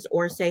questions,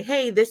 or say,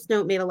 hey, this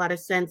note made a lot of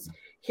sense.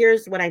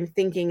 Here's what I'm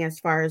thinking as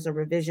far as a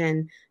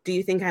revision. Do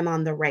you think I'm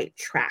on the right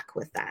track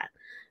with that?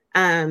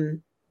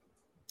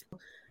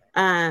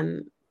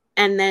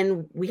 And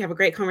then we have a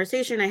great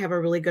conversation. I have a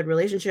really good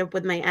relationship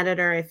with my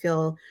editor. I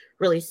feel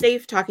really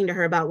safe talking to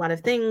her about a lot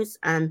of things.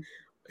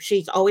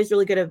 She's always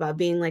really good about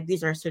being like,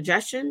 these are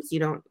suggestions.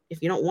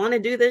 If you don't want to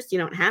do this, you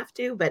don't have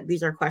to, but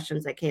these are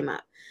questions that came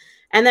up.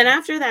 And then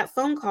after that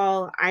phone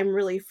call, I'm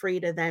really free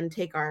to then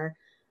take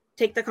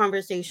the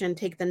conversation,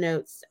 take the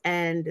notes,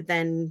 and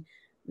then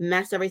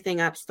mess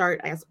everything up.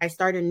 I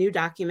start a new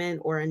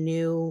document or a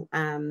new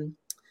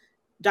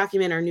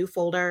document or new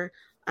folder,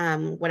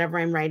 whatever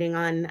I'm writing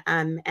on.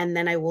 And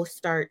then I will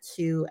start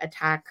to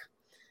attack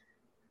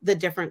the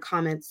different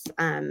comments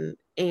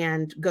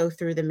and go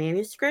through the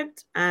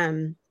manuscript.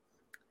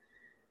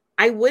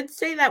 I would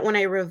say that when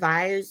I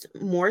revise,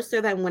 more so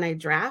than when I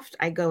draft,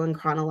 I go in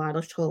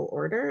chronological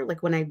order.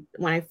 Like when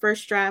I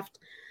first draft,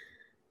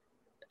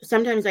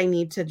 sometimes I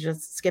need to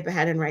just skip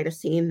ahead and write a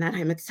scene that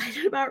I'm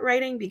excited about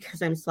writing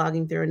because I'm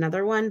slogging through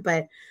another one.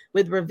 But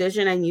with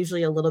revision, I'm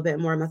usually a little bit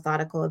more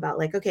methodical about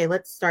like, okay,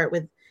 let's start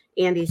with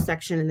Andy's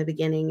section in the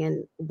beginning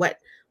and what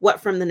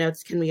from the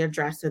notes can we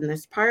address in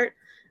this part.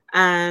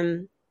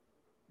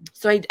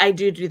 So I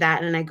do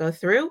that and I go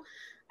through.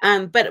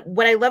 But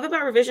what I love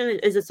about revision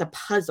is it's a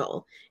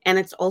puzzle. And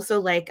it's also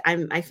like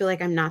I feel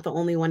like I'm not the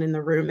only one in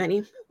the room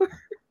anymore.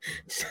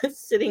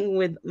 Just sitting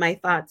with my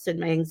thoughts and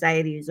my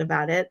anxieties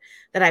about it,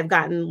 that I've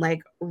gotten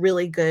like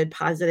really good,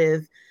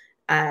 positive,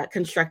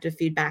 constructive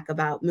feedback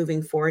about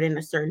moving forward in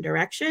a certain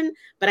direction.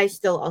 But I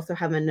still also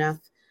have enough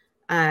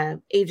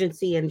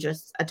agency and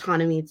just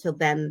autonomy to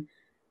then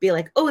be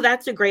like, oh,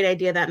 that's a great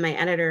idea that my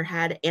editor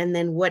had. And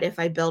then what if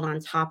I build on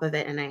top of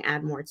it and I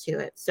add more to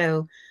it?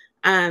 So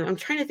I'm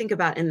trying to think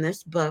about in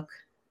this book,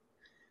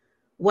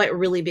 what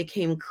really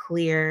became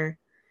clear.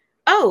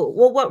 Oh,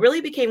 well, what really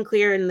became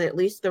clear in at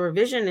least the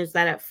revision is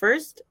that at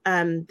first,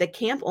 the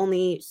camp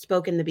only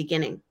spoke in the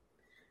beginning.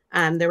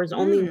 There was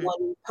only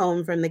one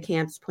poem from the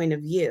camp's point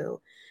of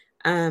view.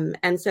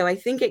 And so I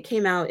think it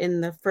came out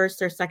in the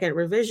first or second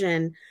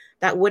revision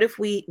that what if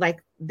we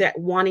like that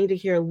wanting to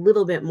hear a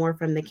little bit more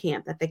from the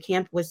camp, that the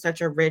camp was such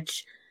a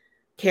rich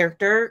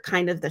character,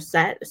 kind of the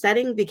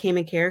setting became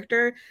a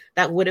character,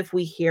 that what if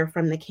we hear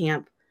from the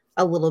camp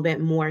a little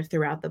bit more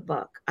throughout the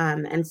book.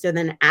 And so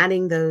then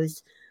adding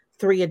those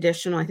three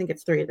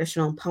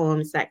additional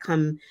poems that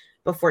come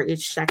before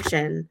each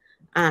section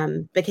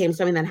became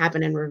something that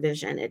happened in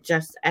revision.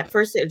 At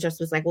first it just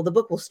was like, well, the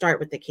book will start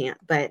with the camp,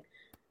 but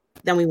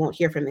then we won't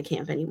hear from the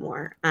camp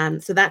anymore.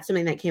 So that's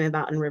something that came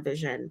about in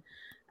revision.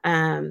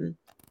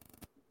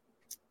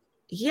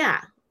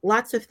 Yeah,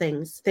 lots of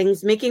things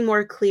making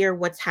more clear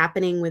what's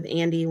happening with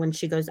Andy when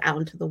she goes out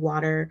into the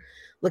water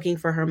looking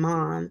for her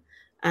mom,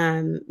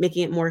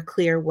 making it more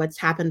clear what's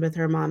happened with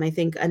her mom. I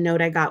think a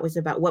note I got was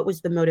about what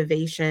was the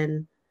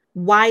motivation.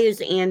 Why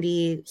is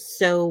Andy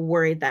so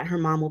worried that her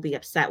mom will be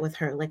upset with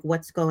her? Like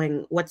what's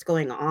going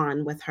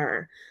on with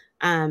her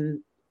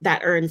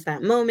that earns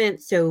that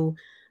moment. So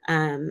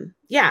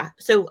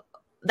so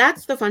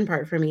that's the fun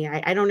part for me.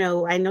 I don't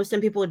know. I know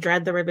some people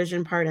dread the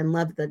revision part and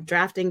love the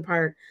drafting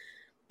part.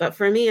 But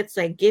for me, it's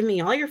like, give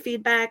me all your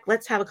feedback.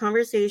 Let's have a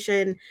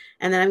conversation.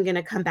 And then I'm going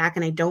to come back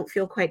and I don't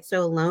feel quite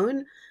so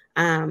alone.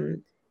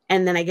 And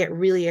then I get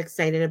really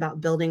excited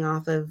about building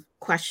off of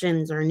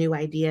questions or new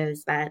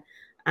ideas that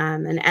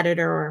an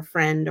editor or a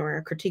friend or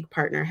a critique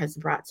partner has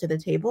brought to the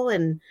table.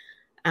 And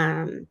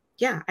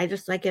I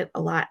just like it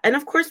a lot. And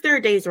of course, there are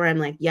days where I'm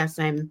like, yes,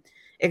 I'm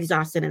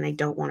exhausted and I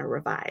don't want to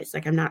revise.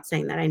 Like, I'm not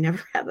saying that I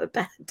never have a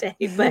bad day,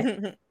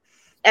 but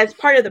as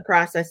part of the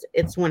process,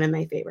 it's one of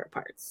my favorite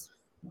parts.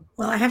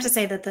 Well, I have to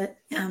say that the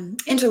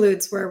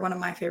interludes were one of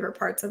my favorite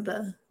parts of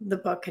the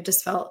book. It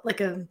just felt like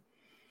the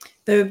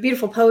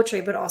beautiful poetry,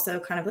 but also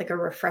kind of like a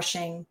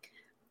refreshing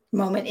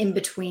moment in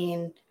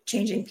between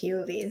changing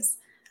POVs.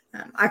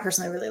 I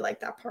personally really like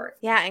that part.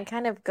 Yeah, and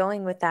kind of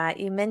going with that,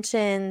 you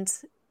mentioned,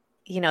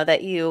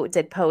 that you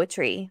did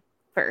poetry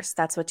first.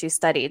 That's what you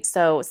studied.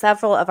 So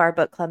several of our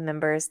book club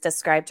members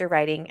described your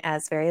writing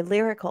as very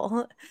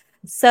lyrical.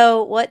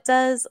 So what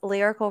does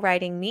lyrical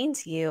writing mean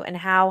to you, and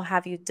how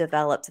have you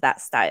developed that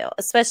style,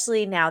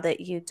 especially now that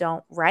you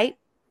don't write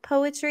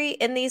poetry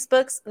in these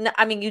books? No,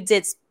 I mean, you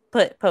did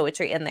put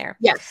poetry in there.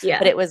 Yes, yeah.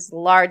 But it was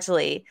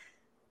largely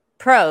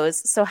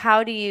prose. So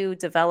how do you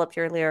develop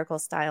your lyrical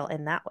style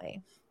in that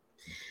way?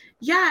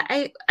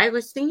 Yeah, I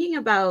was thinking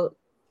about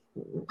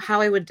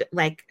how I would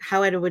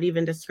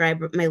even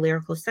describe my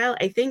lyrical style.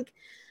 I think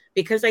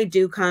because I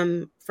do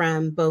come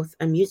from both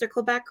a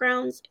musical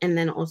background and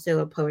then also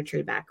a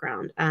poetry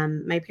background.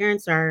 My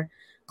parents are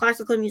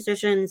classical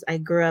musicians. I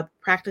grew up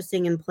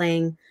practicing and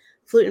playing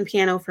flute and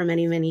piano for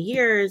many, many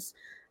years.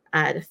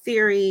 The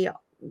theory,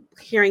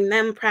 hearing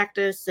them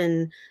practice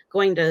and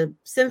going to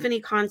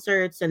symphony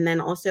concerts. And then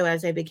also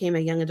as I became a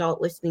young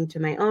adult, listening to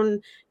my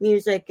own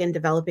music and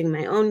developing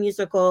my own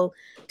musical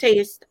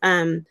taste.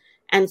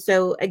 And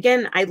so,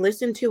 again, I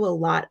listened to a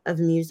lot of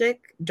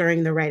music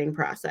during the writing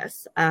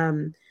process.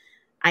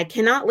 I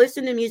cannot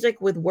listen to music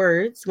with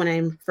words when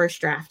I'm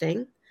first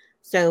drafting.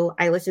 So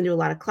I listen to a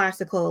lot of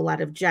classical, a lot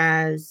of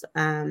jazz,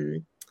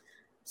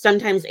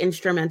 sometimes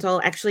instrumental.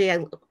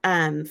 Actually,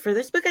 for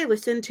this book, I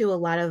listened to a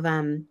lot of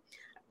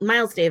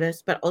Miles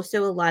Davis, but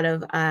also a lot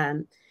of,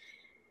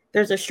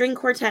 there's a string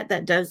quartet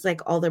that does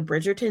like all the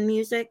Bridgerton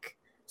music.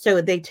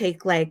 So they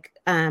take like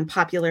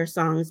popular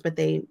songs, but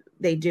they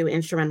do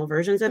instrumental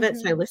versions of it.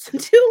 So I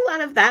listened to a lot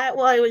of that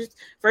while I was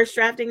first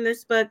drafting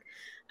this book.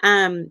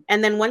 And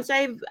then once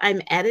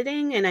I'm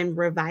editing and I'm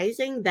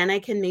revising, then I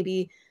can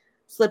maybe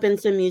slip in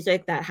some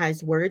music that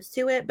has words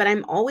to it. But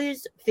I'm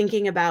always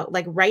thinking about,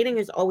 like, writing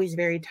is always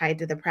very tied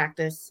to the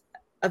practice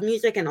of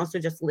music and also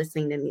just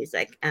listening to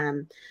music.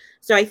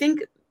 So I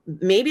think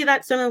maybe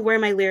that's some of where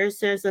my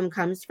lyricism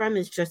comes from,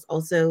 is just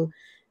also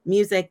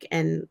music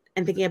and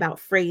thinking about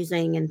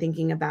phrasing and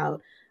thinking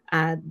about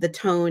the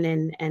tone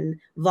and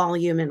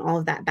volume and all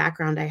of that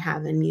background I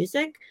have in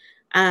music.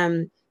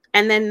 And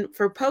then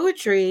for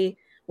poetry,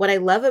 what I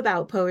love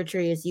about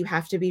poetry is you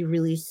have to be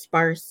really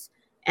sparse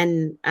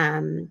and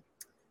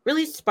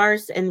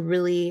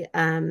really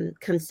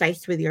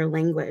concise with your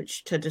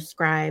language to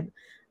describe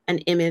an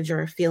image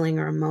or a feeling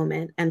or a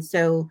moment. And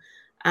so,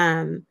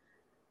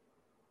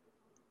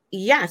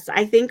 yes,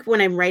 I think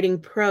when I'm writing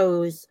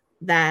prose,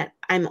 that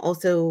I'm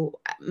also,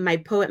 my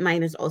poet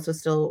mind is also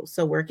still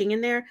working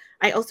in there.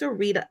 I also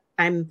read,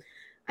 I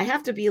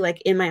have to be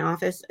like in my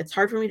office. It's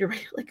hard for me to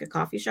write like a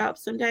coffee shop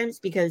sometimes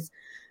because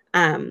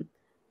um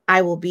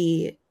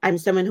I'm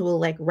someone who will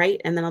like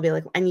write and then I'll be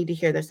like, I need to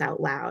hear this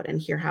out loud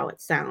and hear how it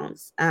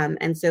sounds.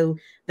 And so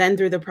then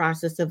through the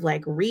process of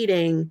like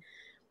reading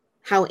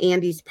how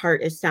Andy's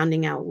part is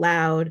sounding out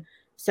loud,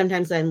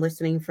 sometimes I'm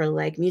listening for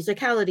like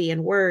musicality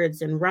and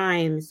words and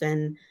rhymes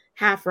and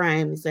half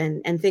rhymes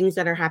and things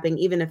that are happening,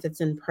 even if it's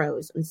in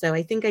prose. And so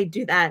I think I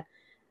do that,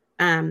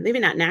 maybe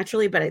not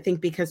naturally, but I think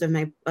because of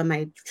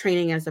my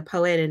training as a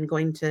poet and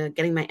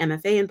getting my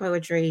MFA in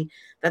poetry,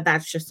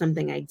 that's just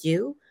something I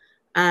do.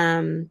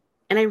 And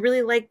I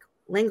really like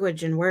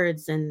language and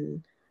words,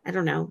 and I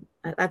don't know,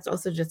 that's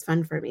also just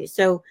fun for me.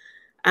 So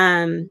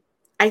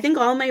I think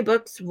all my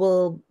books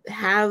will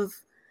have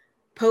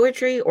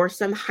poetry or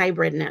some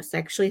hybridness. I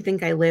actually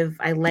think I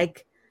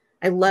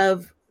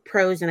love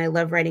prose and I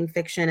love writing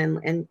fiction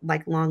and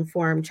like long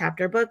form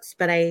chapter books,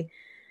 but I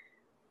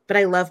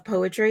love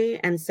poetry.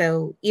 And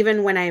so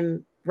even when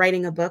I'm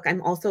writing a book,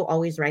 I'm also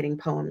always writing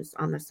poems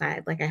on the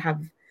side. Like I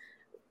have,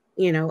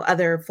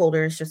 other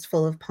folders just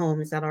full of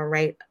poems that I'll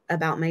write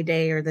about my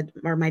day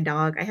or my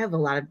dog. I have a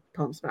lot of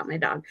poems about my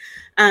dog,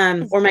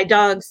 or my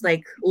dog's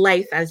like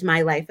life as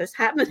my life is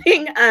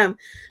happening.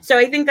 So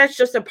I think that's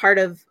just a part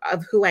of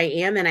who I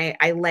am. And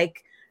I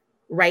like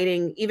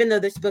writing, even though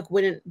this book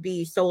wouldn't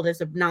be sold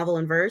as a novel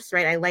in verse,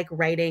 right? I like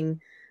writing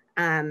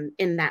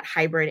in that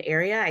hybrid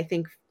area. I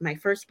think my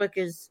first book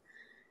is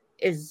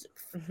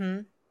Mm-hmm.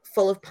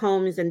 full of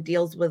poems and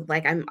deals with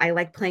like, I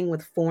like playing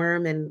with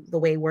form and the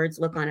way words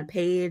look on a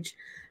page.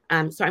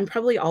 So I'm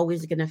probably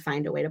always going to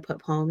find a way to put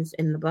poems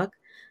in the book.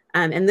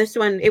 And this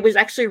one, it was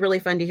actually really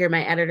fun to hear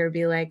my editor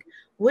be like,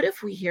 what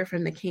if we hear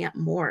from the camp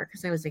more?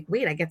 Because I was like,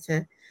 wait, I get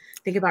to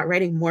think about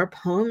writing more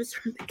poems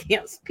from the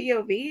camp's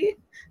POV.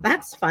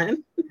 That's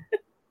fun.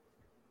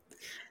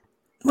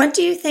 What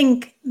do you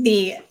think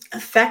the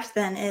effect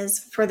then is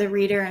for the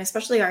reader, and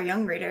especially our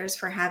young readers,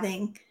 for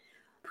having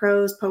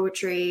prose,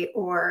 poetry,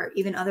 or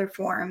even other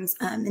forms?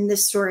 In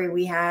this story,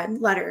 we had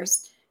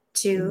letters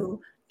to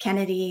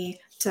Kennedy,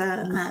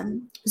 to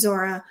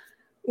Zora.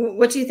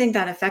 What do you think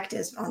that effect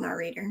is on our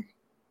reader?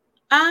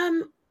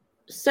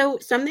 So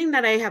something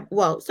that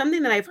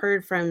I've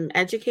heard from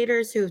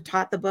educators who've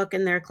taught the book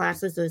in their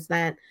classes is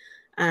that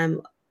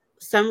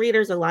some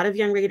readers, a lot of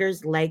young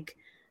readers, like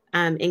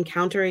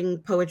encountering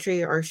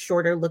poetry or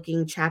shorter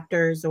looking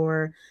chapters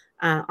or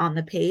on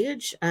the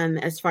page,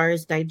 as far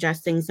as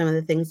digesting some of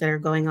the things that are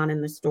going on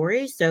in the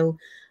story. So,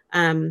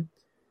 and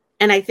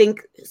I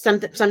think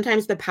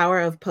sometimes the power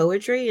of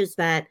poetry is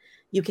that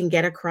you can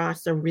get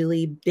across a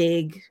really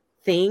big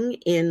thing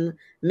in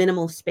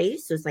minimal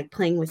space. Is like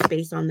playing with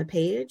space on the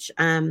page.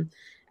 And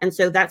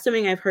so that's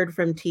something I've heard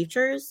from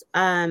teachers.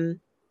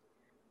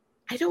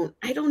 I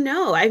don't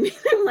know. I mean,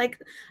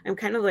 I'm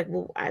kind of like,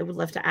 well, I would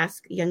love to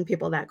ask young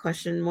people that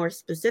question more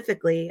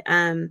specifically.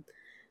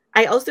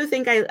 I also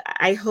think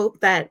I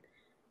hope that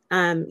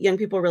young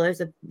people realize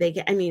that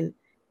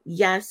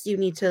yes, you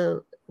need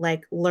to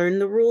like learn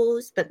the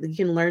rules, but you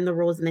can learn the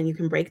rules and then you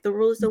can break the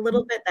rules a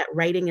little bit. That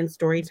writing and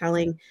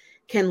storytelling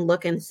can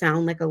look and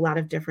sound like a lot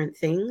of different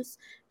things.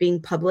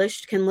 Being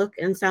published can look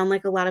and sound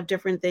like a lot of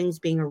different things.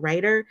 Being a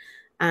writer,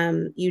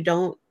 you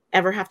don't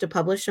ever have to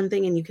publish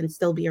something and you can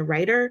still be a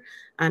writer.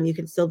 You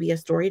can still be a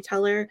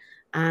storyteller.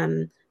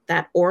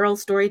 That oral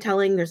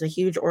storytelling, there's a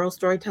huge oral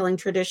storytelling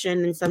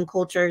tradition in some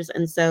cultures.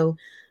 And so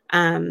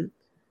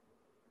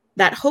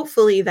that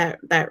hopefully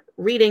that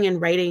reading and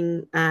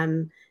writing,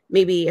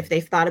 maybe if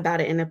they've thought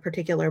about it in a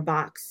particular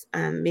box,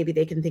 maybe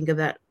they can think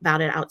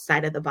about it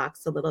outside of the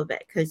box a little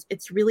bit, because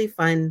it's really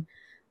fun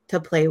to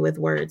play with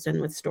words and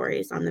with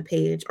stories on the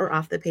page or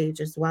off the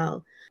page as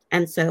well.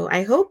 And so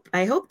I hope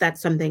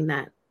that's something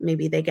that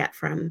maybe they get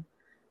from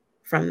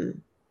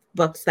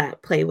books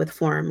that play with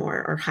form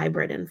or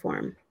hybrid in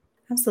form.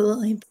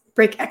 Absolutely.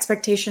 Break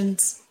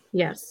expectations.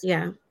 Yes.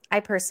 Yeah. I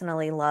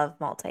personally love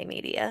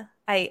multimedia.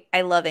 I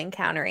love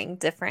encountering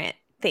different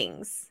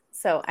things.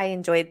 So I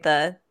enjoyed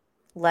the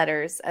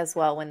letters as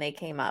well when they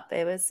came up.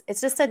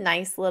 It's just a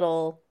nice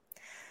little,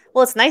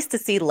 well, it's nice to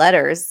see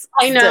letters.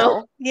 I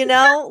know.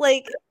 Still,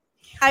 like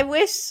I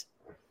wish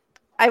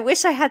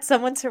I had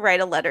someone to write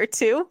a letter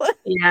to.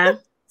 Yeah.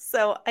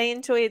 So I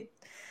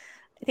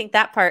think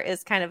that part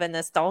is kind of a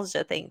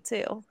nostalgia thing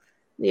too.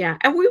 Yeah.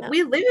 And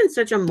we live in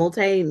such a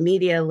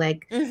multimedia,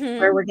 like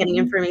where we're getting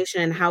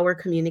information and how we're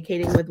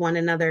communicating with one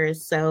another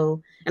is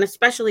so, and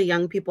especially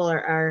young people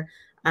are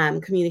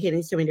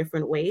communicating so many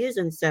different ways.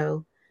 And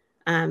so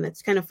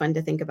it's kind of fun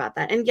to think about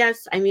that. And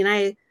yes, I mean,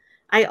 I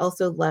I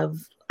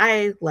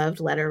loved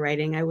letter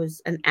writing. I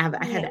was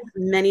I had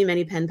many,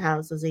 many pen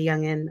pals as a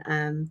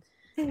youngin.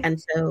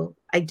 And so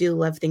I do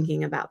love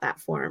thinking about that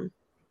form.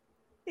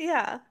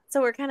 Yeah.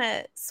 So we're kind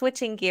of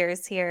switching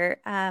gears here.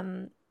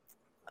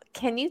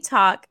 Can you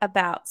talk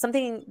about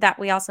something that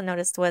we also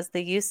noticed was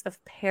the use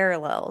of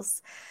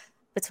parallels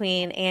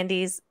between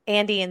Andy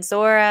and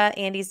Zora,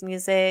 Andy's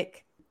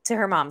music to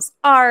her mom's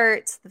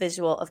art, the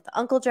visual of the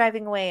uncle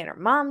driving away and her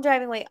mom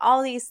driving away.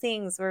 All these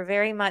things were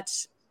very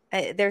much,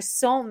 there's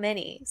so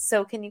many.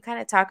 So can you kind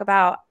of talk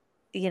about,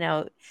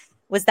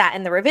 was that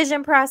in the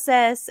revision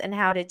process and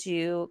how did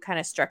you kind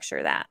of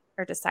structure that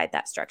or decide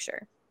that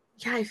structure?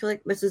 Yeah, I feel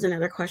like this is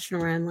another question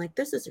where I'm like,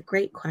 this is a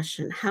great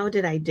question. How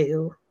did I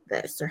do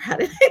this? Or how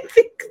did I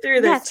think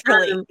through this?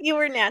 Naturally. You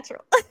were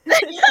natural.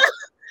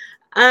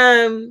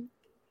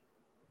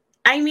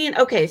 I mean,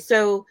 okay,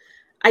 so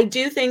I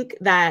do think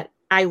that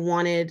I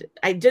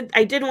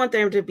did want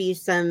there to be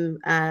some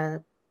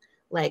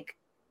like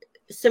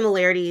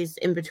similarities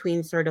in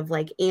between sort of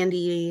like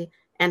Andy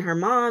and her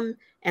mom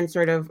and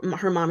sort of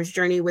her mom's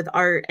journey with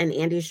art and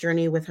Andy's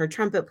journey with her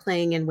trumpet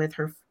playing and with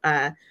her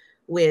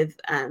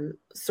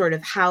sort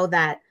of how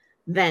that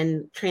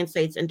then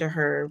translates into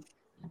her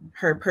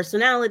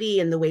personality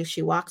and the way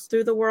she walks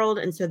through the world.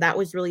 And so that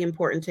was really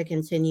important to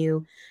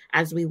continue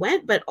as we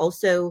went, but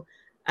also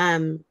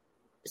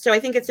so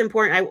I think it's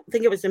important. I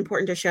think it was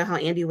important to show how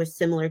Andy was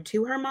similar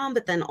to her mom,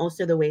 but then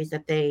also the ways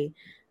that they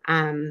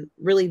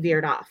really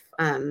veered off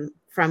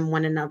from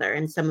one another,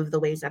 and some of the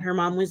ways that her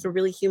mom was a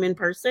really human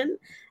person,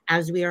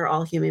 as we are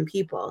all human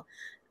people.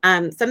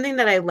 Something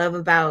that I love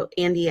about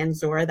Andy and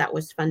Zora that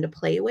was fun to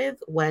play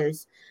with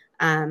was,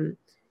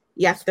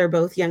 yes, they're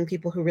both young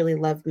people who really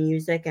love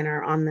music and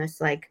are on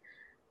this like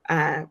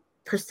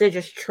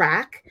prestigious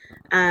track.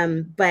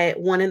 But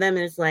one of them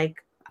is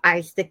like,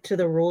 I stick to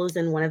the rules,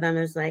 and one of them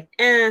is like,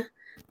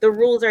 the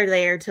rules are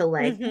there to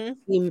like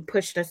be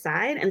pushed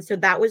aside. And so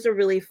that was a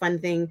really fun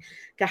thing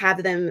to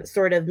have them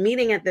sort of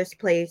meeting at this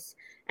place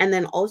and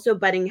then also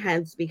butting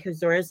heads, because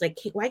Zora's like,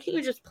 why can't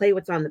you just play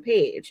what's on the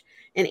page?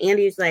 And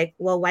Andy's like,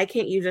 well, why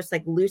can't you just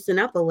like loosen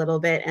up a little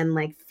bit and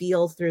like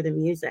feel through the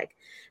music?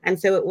 And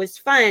so it was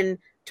fun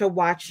to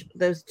watch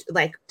those,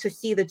 like to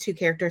see the two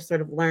characters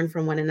sort of learn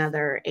from one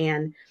another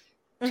and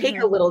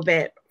take a little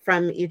bit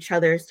from each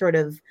other's sort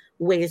of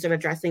ways of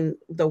addressing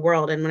the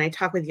world. And when I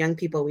talk with young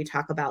people, we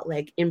talk about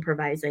like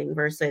improvising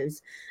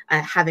versus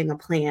having a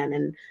plan.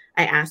 And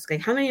I ask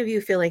like, how many of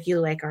you feel like you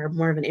like are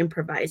more of an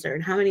improviser,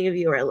 and how many of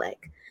you are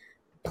like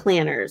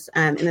planners?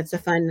 And it's a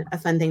fun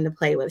thing to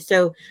play with.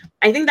 So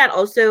I think that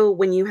also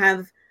when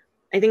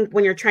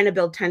you're trying to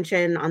build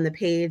tension on the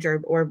page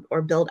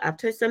or build up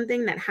to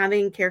something, that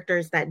having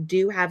characters that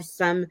do have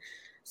some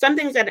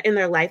things that in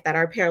their life that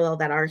are parallel,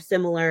 that are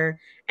similar,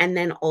 and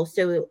then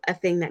also a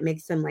thing that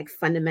makes them like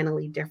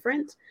fundamentally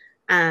different.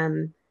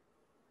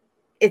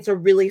 It's a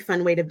really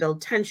fun way to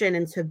build tension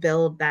and to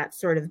build that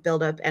sort of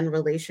build up and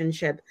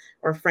relationship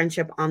or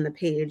friendship on the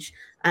page,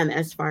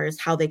 as far as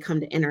how they come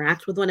to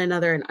interact with one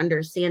another and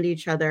understand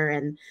each other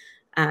and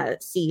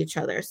see each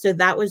other. So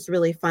that was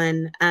really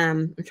fun.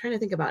 I'm trying to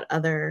think about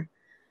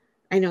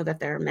I know that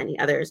there are many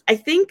others. I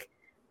think,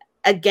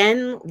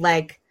 again,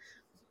 like,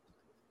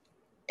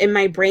 in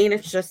my brain,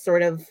 it's just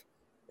sort of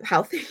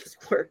how things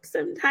work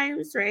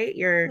sometimes, right?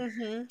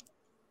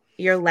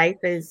 Your life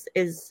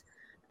is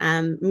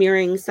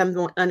mirroring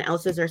someone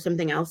else's or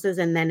something else's,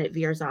 and then it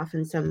veers off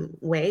in some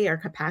way or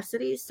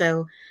capacity.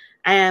 So,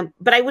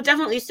 but I would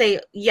definitely say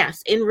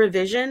yes. In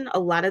revision, a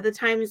lot of the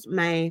times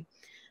my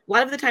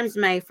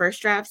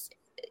first drafts,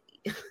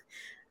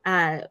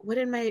 what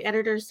did my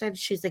editor said?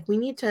 She's like, we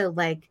need to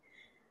like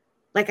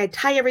I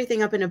tie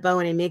everything up in a bow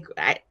and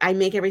I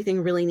make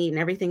everything really neat, and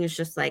everything is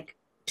just like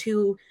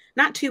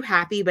not too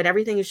happy, but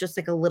everything is just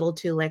like a little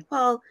too like,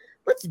 well,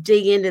 let's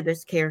dig into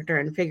this character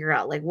and figure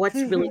out like what's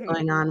really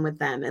going on with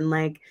them. And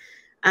like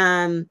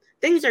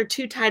things are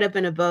too tied up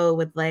in a bow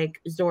with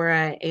like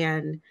Zora,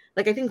 and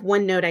like I think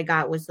one note I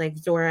got was like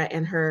Zora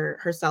and her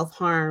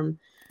self-harm,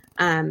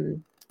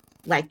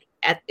 like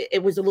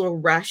it was a little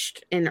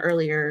rushed in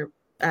earlier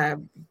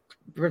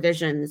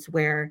revisions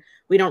where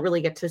we don't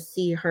really get to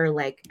see her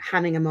like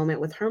having a moment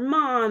with her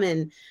mom.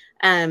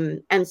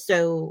 And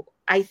so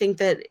I think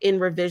that in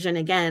revision,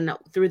 again,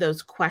 through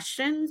those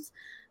questions,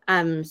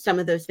 some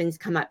of those things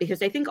come up,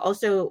 because I think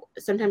also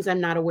sometimes I'm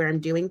not aware I'm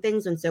doing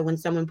things. And so when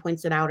someone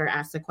points it out or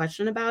asks a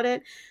question about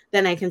it,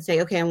 then I can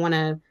say, okay, I want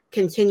to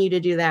continue to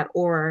do that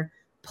or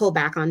pull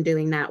back on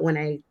doing that when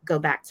I go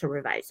back to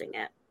revising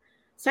it.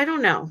 So I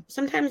don't know.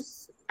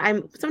 Sometimes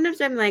I'm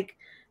like,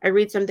 I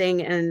read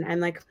something and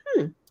I'm like,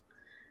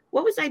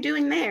 what was I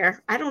doing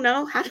there? I don't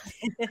know. How did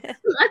that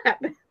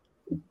happen?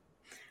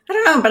 I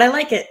don't know, but I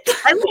like it.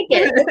 I like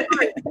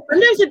it.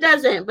 Sometimes it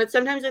doesn't, but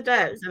sometimes it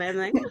does. And I'm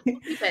like,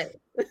 keep it.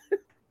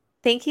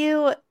 Thank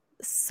you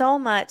so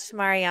much,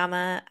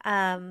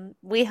 Mariama.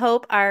 We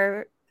hope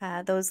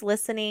those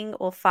listening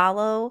will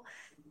follow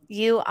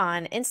you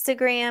on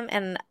Instagram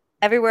and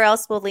everywhere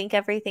else. We'll link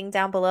everything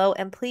down below.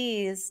 And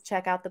please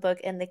check out the book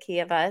In the Key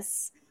of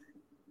Us.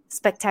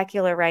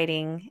 spectacular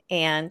writing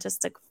and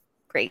just a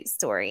great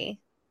story.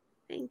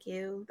 Thank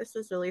you. This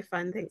was really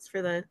fun. Thanks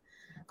for the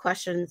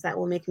questions that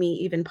will make me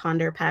even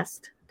ponder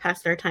past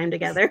our time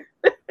together.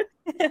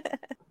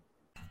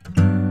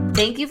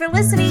 Thank you for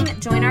listening.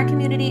 Join our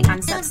community on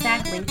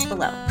Substack, linked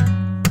below.